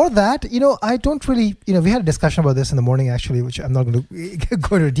and for that, I don't really, we had a discussion about this in the morning, actually, which I'm not going to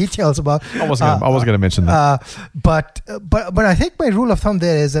go into details about. I wasn't going to mention that. But I think my rule of thumb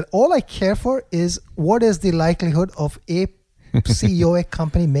there is that all I care for is what is the likelihood of a CEO a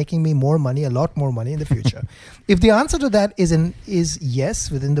company making me more money, a lot more money in the future. If the answer to that is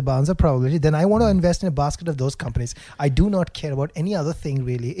yes, within the bounds of probability, then I want to invest in a basket of those companies. I do not care about any other thing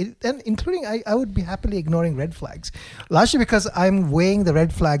really, and including I would be happily ignoring red flags, largely because I'm weighing the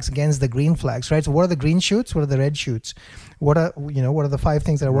red flags against the green flags, right? So what are the green shoots? What are the red shoots? What are the 5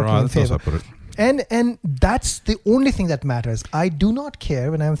 things that are working in favor? And that's the only thing that matters. I do not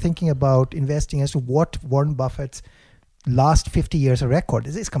care when I'm thinking about investing as to what Warren Buffett's last 50 years of record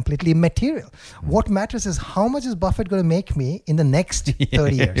is completely immaterial. What matters is how much is Buffett going to make me in the next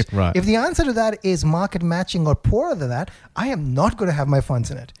 30 years. Right. If the answer to that is market matching or poorer than that, I am not going to have my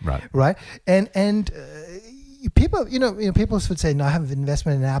funds in it. Right. And people, people would say, no, I have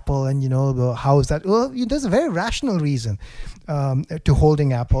investment in Apple, and how is that? Well, there's a very rational reason to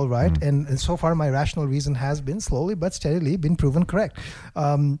holding Apple, right? And so far my rational reason has been slowly but steadily been proven correct.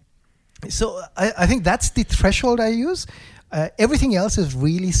 So I think that's the threshold I use. Everything else is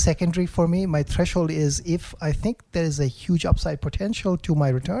really secondary for me. My threshold is if I think there is a huge upside potential to my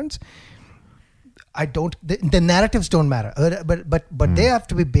returns. The narratives don't matter, but they have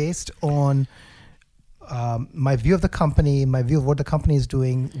to be based on my view of the company, my view of what the company is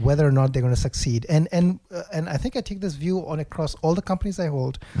doing, whether or not they're going to succeed. And I think I take this view on across all the companies I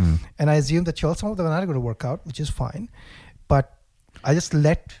hold, and I assume that some of them are not going to work out, which is fine, but I just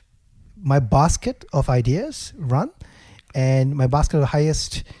let my basket of ideas run, and my basket of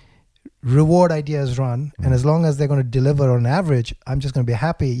highest reward ideas run. And as long as they're going to deliver on average, I'm just going to be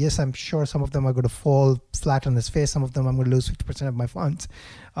happy. Yes, I'm sure some of them are going to fall flat on its face. Some of them I'm going to lose 50% of my funds.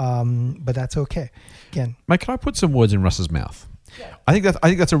 But that's okay. Again, mate, can I put some words in Russ's mouth? Yeah. I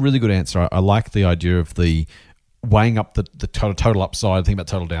think that's a really good answer. I like the idea of the weighing up the total upside, thinking about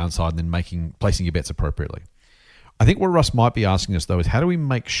total downside, and then placing your bets appropriately. I think what Russ might be asking us, though, is how do we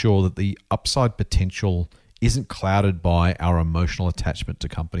make sure that the upside potential isn't clouded by our emotional attachment to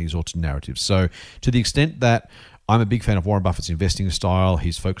companies or to narratives? So to the extent that I'm a big fan of Warren Buffett's investing style,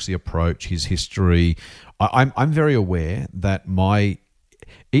 his folksy approach, his history, I'm very aware that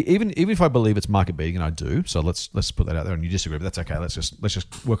even if I believe it's market beating, and I do, so let's put that out there, and you disagree, but that's okay. Let's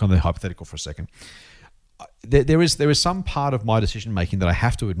just work on the hypothetical for a second. There is some part of my decision making that I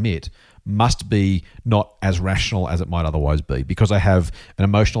have to admit must be not as rational as it might otherwise be, because I have an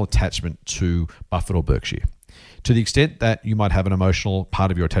emotional attachment to Buffett or Berkshire. To the extent that you might have an emotional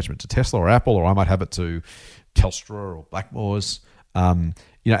part of your attachment to Tesla or Apple, or I might have it to Telstra or Blackmores.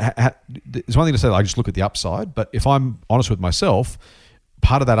 There's one thing to say that I just look at the upside, but if I'm honest with myself,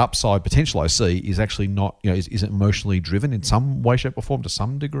 part of that upside potential I see is actually not, is emotionally driven in some way, shape, or form to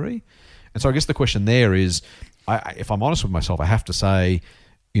some degree. And so I guess the question there is, if I'm honest with myself, I have to say,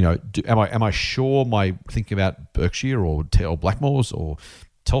 am I sure my thinking about Berkshire or Blackmores or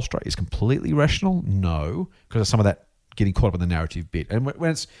Telstra is completely rational? No, because of some of that getting caught up in the narrative bit. And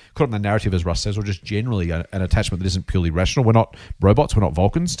when it's caught up in the narrative, as Russ says, or just generally an attachment that isn't purely rational, we're not robots, we're not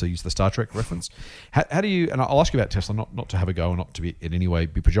Vulcans, to use the Star Trek reference. How do you, and I'll ask you about Tesla, not to have a go or not to be in any way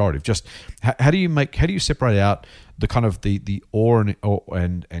be pejorative, just how do you separate out the kind of the awe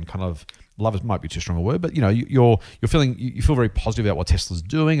and kind of love might be too strong a word, but you feel very positive about what Tesla's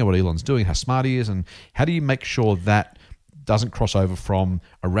doing and what Elon's doing, how smart he is, and how do you make sure that doesn't cross over from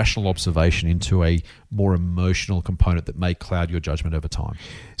a rational observation into a more emotional component that may cloud your judgment over time?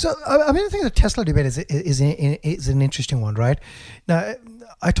 So, I think the Tesla debate is an interesting one, right? Now,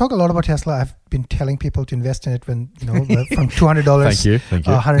 I talk a lot about Tesla. I've been telling people to invest in it when, from $200, Thank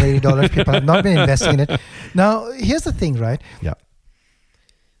you. $180, people have not been investing in it. Now, here's the thing, right? Yeah.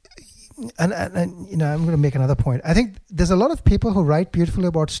 And I'm going to make another point. I think there's a lot of people who write beautifully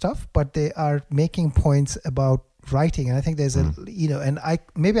about stuff, but they are making points about writing, and I think there's and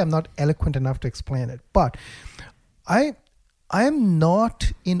I'm not eloquent enough to explain it, but I am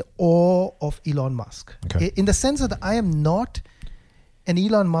not in awe of Elon Musk, in the sense that I am not an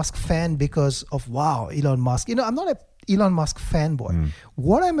Elon Musk fan because of Elon Musk. I'm not an Elon Musk fanboy.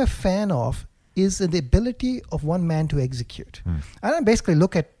 What I'm a fan of is the ability of one man to execute, and I basically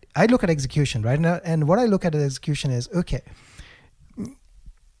look at execution right now, and what I look at as execution is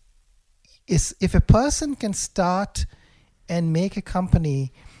if a person can start and make a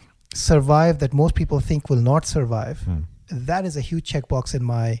company survive that most people think will not survive, that is a huge checkbox in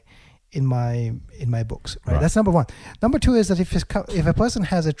my books. Right? That's number one. Number two is that if a person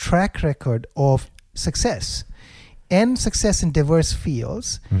has a track record of success and success in diverse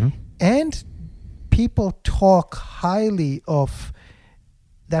fields, and people talk highly of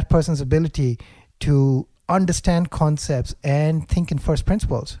that person's ability to understand concepts and think in first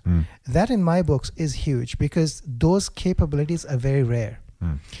principles, that in my books is huge, because those capabilities are very rare,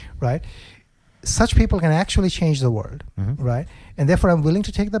 right? Such people can actually change the world, right? And therefore, I'm willing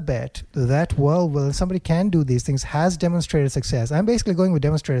to take the bet that, well, somebody can do these things, has demonstrated success. I'm basically going with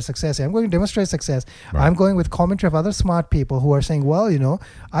demonstrated success. I'm going to demonstrate success. Right. I'm going with commentary of other smart people who are saying, well,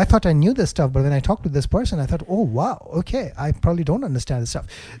 I thought I knew this stuff, but when I talked to this person, I thought, oh, wow, okay, I probably don't understand this stuff.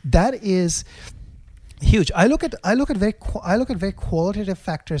 That is huge. I look at very qualitative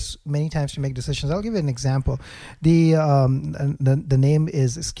factors many times to make decisions. I'll give you an example. The name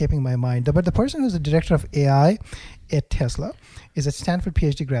is escaping my mind, but the person who's the director of AI at Tesla is a Stanford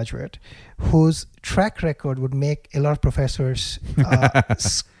PhD graduate whose track record would make a lot of professors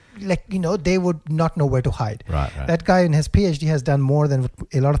they would not know where to hide. Right. That guy in his PhD has done more than what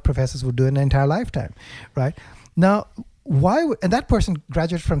a lot of professors would do in an entire lifetime, right? Now, and that person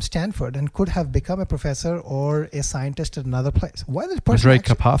graduated from Stanford and could have become a professor or a scientist at another place. Why did the person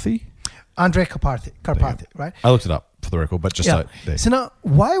Andrej Karpathy, right? I looked it up for the record, but just so now,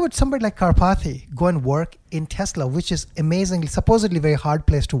 why would somebody like Karpathy go and work in Tesla, which is supposedly very hard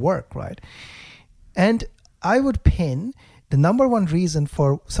place to work, right? And I would pin the number one reason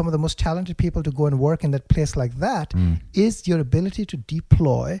for some of the most talented people to go and work in that place like that is your ability to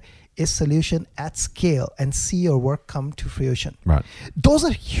deploy a solution at scale and see your work come to fruition. Right. Those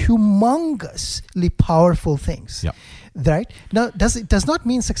are humongously powerful things. Yep. Right? Now, it does not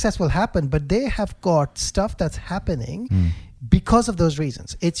mean success will happen, but they have got stuff that's happening because of those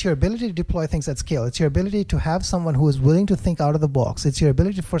reasons. It's your ability to deploy things at scale. It's your ability to have someone who is willing to think out of the box. It's your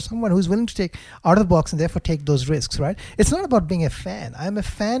ability for someone who's willing to take out of the box and therefore take those risks, right? It's not about being a fan. I'm a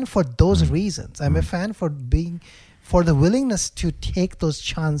fan for those reasons. I'm a fan for the willingness to take those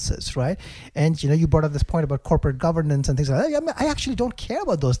chances, right? And you brought up this point about corporate governance and things like that. I actually don't care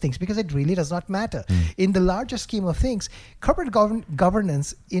about those things because it really does not matter. In the larger scheme of things, corporate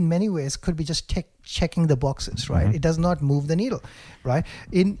governance in many ways could be just checking the boxes, right? It does not move the needle, right?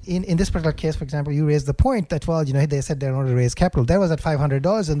 In this particular case, for example, you raised the point that, they said they want to raise capital. That was at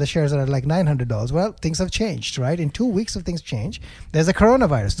 $500 and the shares are at like $900. Well, things have changed, right? In 2 weeks of things change. There's a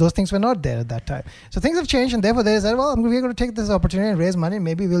coronavirus. Those things were not there at that time. So things have changed, and therefore they said, we're going to take this opportunity and raise money.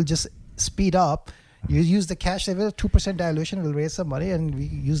 Maybe we'll just speed up. You use the cash, they will 2% dilution, we'll raise some money and we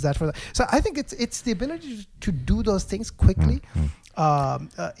use that for that. So I think it's the ability to do those things quickly.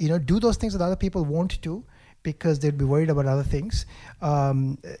 Do those things that other people won't do because they'd be worried about other things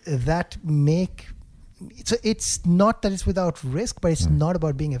that make it's not that it's without risk, but it's not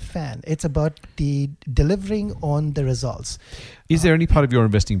about being a fan. It's about the delivering on the results. Is there any part of your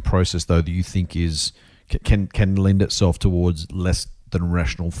investing process though that you think can lend itself towards less than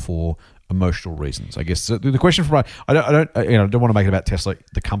rational for emotional reasons? I guess the question from I don't want to make it about Tesla,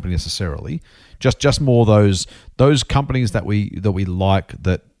 the company necessarily. Just more those companies that we like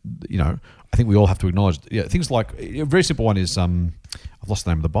that I think we all have to acknowledge. Yeah, things like a very simple one is I've lost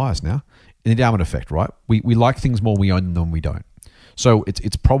the name of the bias now. The endowment effect, right? We like things more when we own them than we don't. So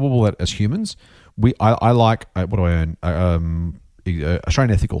it's probable that as humans, I like what do I own?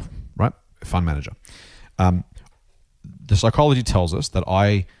 Australian Ethical, right? Fund manager. The psychology tells us that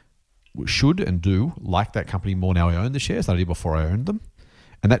I should and do like that company more now I own the shares than I did before I owned them.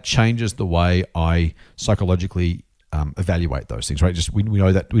 And that changes the way I psychologically evaluate those things, right? Just we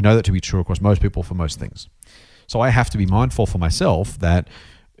know that to be true across most people for most things. So I have to be mindful for myself that,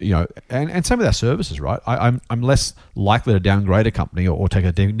 and same with our services, right? I'm less likely to downgrade a company or take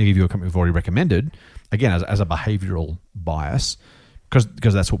a negative view of a company we've already recommended, again, as a behavioral bias,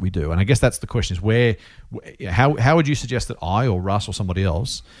 because that's what we do. And I guess that's the question is how would you suggest that I or Russ or somebody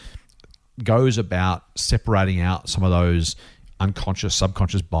else goes about separating out some of those unconscious,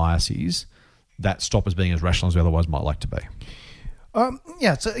 subconscious biases that stop us being as rational as we otherwise might like to be?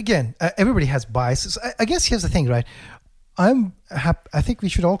 So again, everybody has biases. I guess here's the thing, right? I think we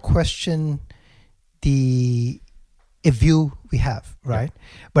should all question a view we have, right?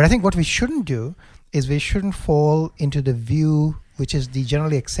 Yeah. But I think what we shouldn't do is we shouldn't fall into the view which is the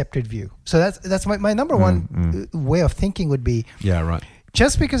generally accepted view. So that's my number one way of thinking would be, yeah, right.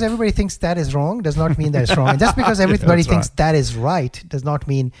 just because everybody thinks that is wrong does not mean that it's wrong. And just because everybody thinks that is right does not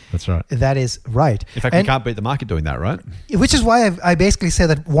mean that is right. In fact, you can't beat the market doing that, right? Which is why I basically say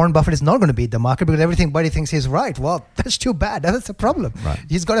that Warren Buffett is not going to beat the market because everybody thinks he's right. Well, that's too bad. That's a problem. Right.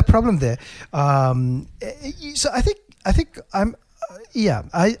 He's got a problem there. So I think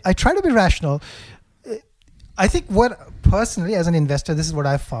I try to be rational. I think what personally as an investor, this is what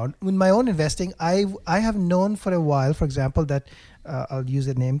I've found. In my own investing, I have known for a while, for example, that I'll use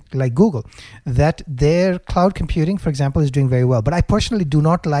a name like Google, that their cloud computing, for example, is doing very well. But I personally do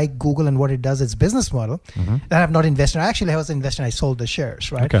not like Google and what it does, its business model. That I have not invested. Actually, I was an investor and I sold the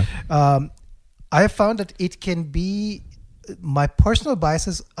shares, right? Okay. I have found that it can be, my personal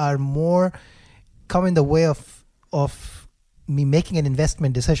biases are more come in the way of me making an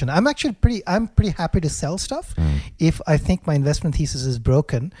investment decision. I'm pretty happy to sell stuff if I think my investment thesis is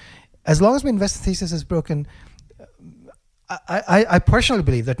broken. As long as my investment thesis is broken, I personally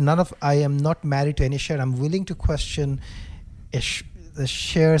believe that I am not married to any share. I'm willing to question the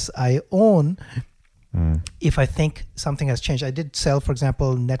shares I own if I think something has changed. I did sell, for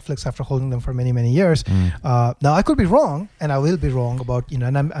example, Netflix after holding them for many, many years. Now I could be wrong, and I will be wrong about,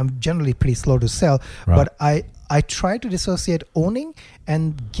 and I'm generally pretty slow to sell, but I try to dissociate owning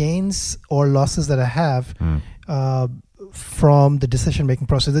and gains or losses that I have from the decision-making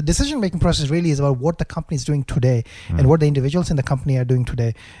process. The decision-making process really is about what the company is doing today and what the individuals in the company are doing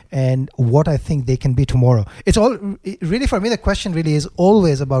today and what I think they can be tomorrow. It's all really, for me, the question really is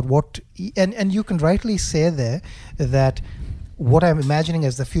always about what, and you can rightly say there that what I'm imagining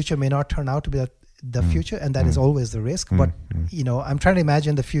as the future may not turn out to be the future, and that is always the risk. But I'm trying to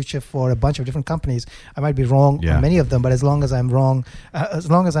imagine the future for a bunch of different companies. I might be wrong on many of them, but as long as I'm wrong, as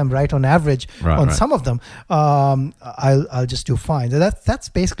long as I'm right on average on some of them, I'll just do fine. So that's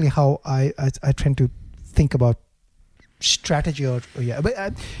basically how I tend to think about strategy. But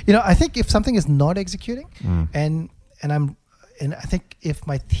I think if something is not executing, and I think if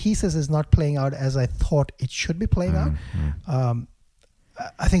my thesis is not playing out as I thought it should be playing out.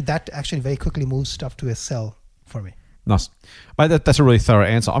 I think that actually very quickly moves stuff to a sell for me. Nice. Mate, that's a really thorough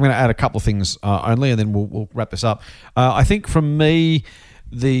answer. I'm going to add a couple of things only, and then we'll wrap this up. I think from me,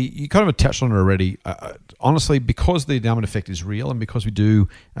 you kind of touched on it already. Honestly, because the endowment effect is real and because we do,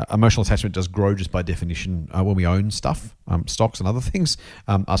 emotional attachment does grow just by definition when we own stuff, stocks and other things,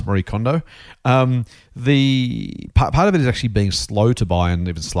 ask Marie Kondo. The part of it is actually being slow to buy and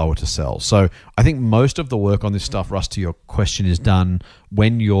even slower to sell. So I think most of the work on this stuff, Russ, to your question, is done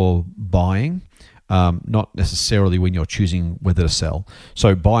when you're buying. Not necessarily when you're choosing whether to sell.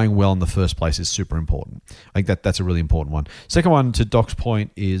 So buying well in the first place is super important. I think that's a really important one. Second one, to Doc's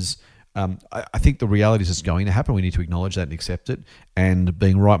point, is I think the reality is it's going to happen. We need to acknowledge that and accept it. And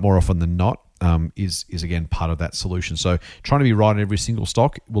being right more often than not is again part of that solution. So trying to be right in every single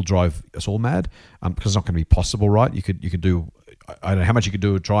stock will drive us all mad because it's not going to be possible, right? You could do, I don't know how much you could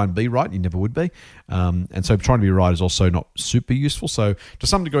do to try and be right. You never would be. And so trying to be right is also not super useful. So to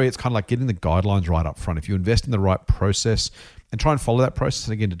some degree, it's kind of like getting the guidelines right up front. If you invest in the right process and try and follow that process,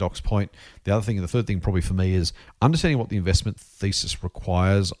 and again, to Doc's point, the other thing, and the third thing probably for me, is understanding what the investment thesis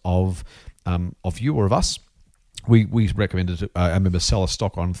requires of you or of us. We recommended I remember sell a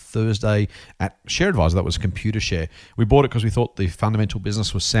stock on Thursday at Share Advisor. That was ComputerShare. We bought it because we thought the fundamental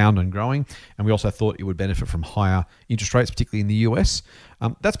business was sound and growing, and we also thought it would benefit from higher interest rates, particularly in the US.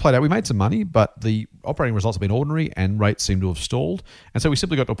 That's played out. We made some money, but the operating results have been ordinary and rates seem to have stalled. And so we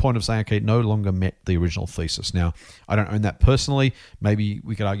simply got to a point of saying, okay, it no longer met the original thesis. Now, I don't own that personally. Maybe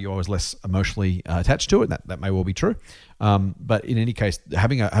we could argue I was less emotionally attached to it. That may well be true. But in any case,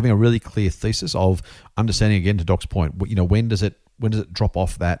 having a really clear thesis of understanding, again, to Doc's point, when does it drop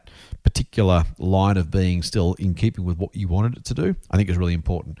off that particular line of being still in keeping with what you wanted it to do, I think is really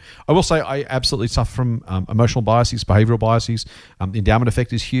important. I will say I absolutely suffer from emotional biases, behavioral biases. The endowment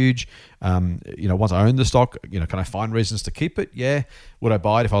effect is huge. Once I own the stock, can I find reasons to keep it? Yeah. Would I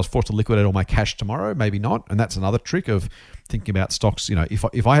buy it if I was forced to liquidate all my cash tomorrow? Maybe not. And that's another trick of thinking about stocks.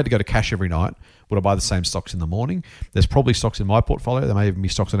 If I had to go to cash every night, would I buy the same stocks in the morning? There's probably stocks in my portfolio. There may even be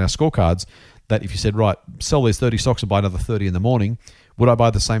stocks on our scorecards that if you said, right, sell these 30 stocks and buy another 30 in the morning, would I buy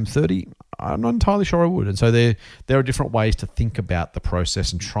the same 30? I'm not entirely sure I would. And so there are different ways to think about the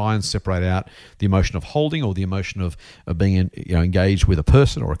process and try and separate out the emotion of holding or the emotion of being engaged with a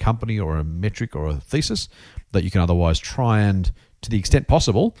person or a company or a metric or a thesis that you can otherwise try and, to the extent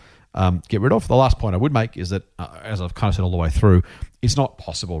possible, get rid of. The last point I would make is that, as I've kind of said all the way through, it's not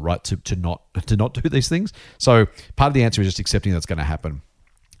possible, right, to not do these things. So part of the answer is just accepting that's going to happen.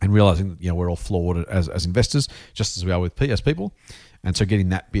 and realizing that, we're all flawed as investors, just as we are as people. And so getting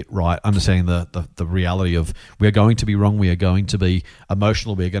that bit right, understanding the reality of we are going to be wrong, we are going to be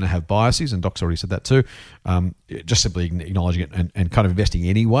emotional, we are going to have biases, and Doc's already said that too. Just simply acknowledging it and kind of investing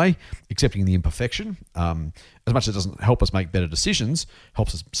anyway, accepting the imperfection. As much as it doesn't help us make better decisions,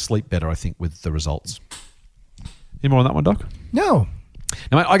 helps us sleep better, I think, with the results. Any more on that one, Doc? No.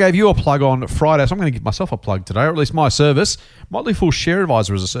 Now, mate, I gave you a plug on Friday, so I'm going to give myself a plug today, or at least my service. Motley Fool Share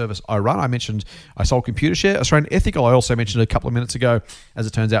Advisor is a service I run. I mentioned I sold Computershare, Australian Ethical. I also mentioned a couple of minutes ago. As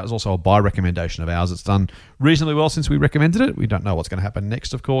it turns out, it's also a buy recommendation of ours. It's done reasonably well since we recommended it. We don't know what's going to happen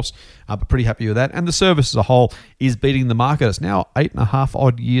next, of course, but pretty happy with that. And the service as a whole is beating the market. It's now 8.5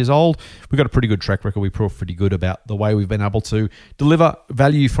 odd years old. We've got a pretty good track record. We feel pretty good about the way we've been able to deliver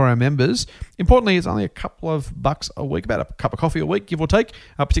value for our members. Importantly, it's only a couple of bucks a week, about a cup of coffee a week, give or take,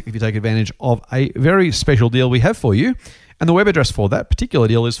 particularly if you take advantage of a very special deal we have for you. And the web address for that particular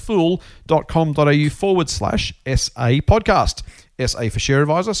deal is fool.com.au/SA podcast. SA for Share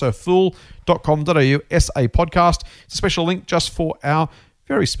Advisor, so fool.com.au/SA podcast. It's a special link just for our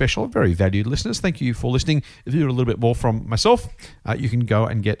very special, very valued listeners. Thank you for listening. If you want a little bit more from myself, you can go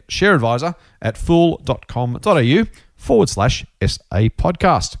and get Share Advisor at fool.com.au/SA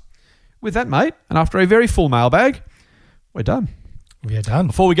podcast. With that, mate, and after a very full mailbag, we're done. We are done.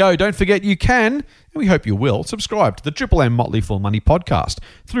 Before we go, don't forget you can, and we hope you will, subscribe to the Triple M Motley Fool Money podcast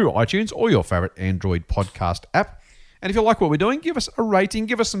through iTunes or your favourite Android podcast app. And if you like what we're doing, give us a rating,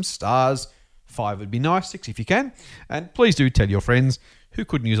 give us some stars. 5 would be nice, 6 if you can. And please do tell your friends who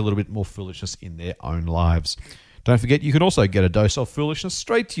could use a little bit more foolishness in their own lives. Don't forget you can also get a dose of foolishness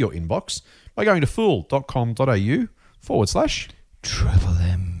straight to your inbox by going to fool.com.au/Triple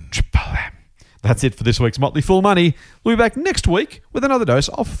M. That's it for this week's Motley Fool Money. We'll be back next week with another dose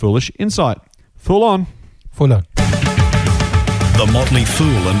of foolish insight. Fool on. Full on. The Motley Fool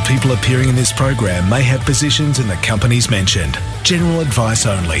and people appearing in this program may have positions in the companies mentioned. General advice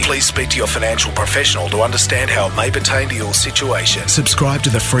only. Please speak to your financial professional to understand how it may pertain to your situation. Subscribe to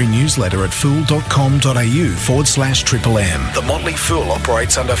the free newsletter at fool.com.au/Triple M. The Motley Fool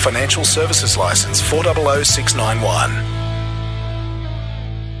operates under Financial Services Licence 400691.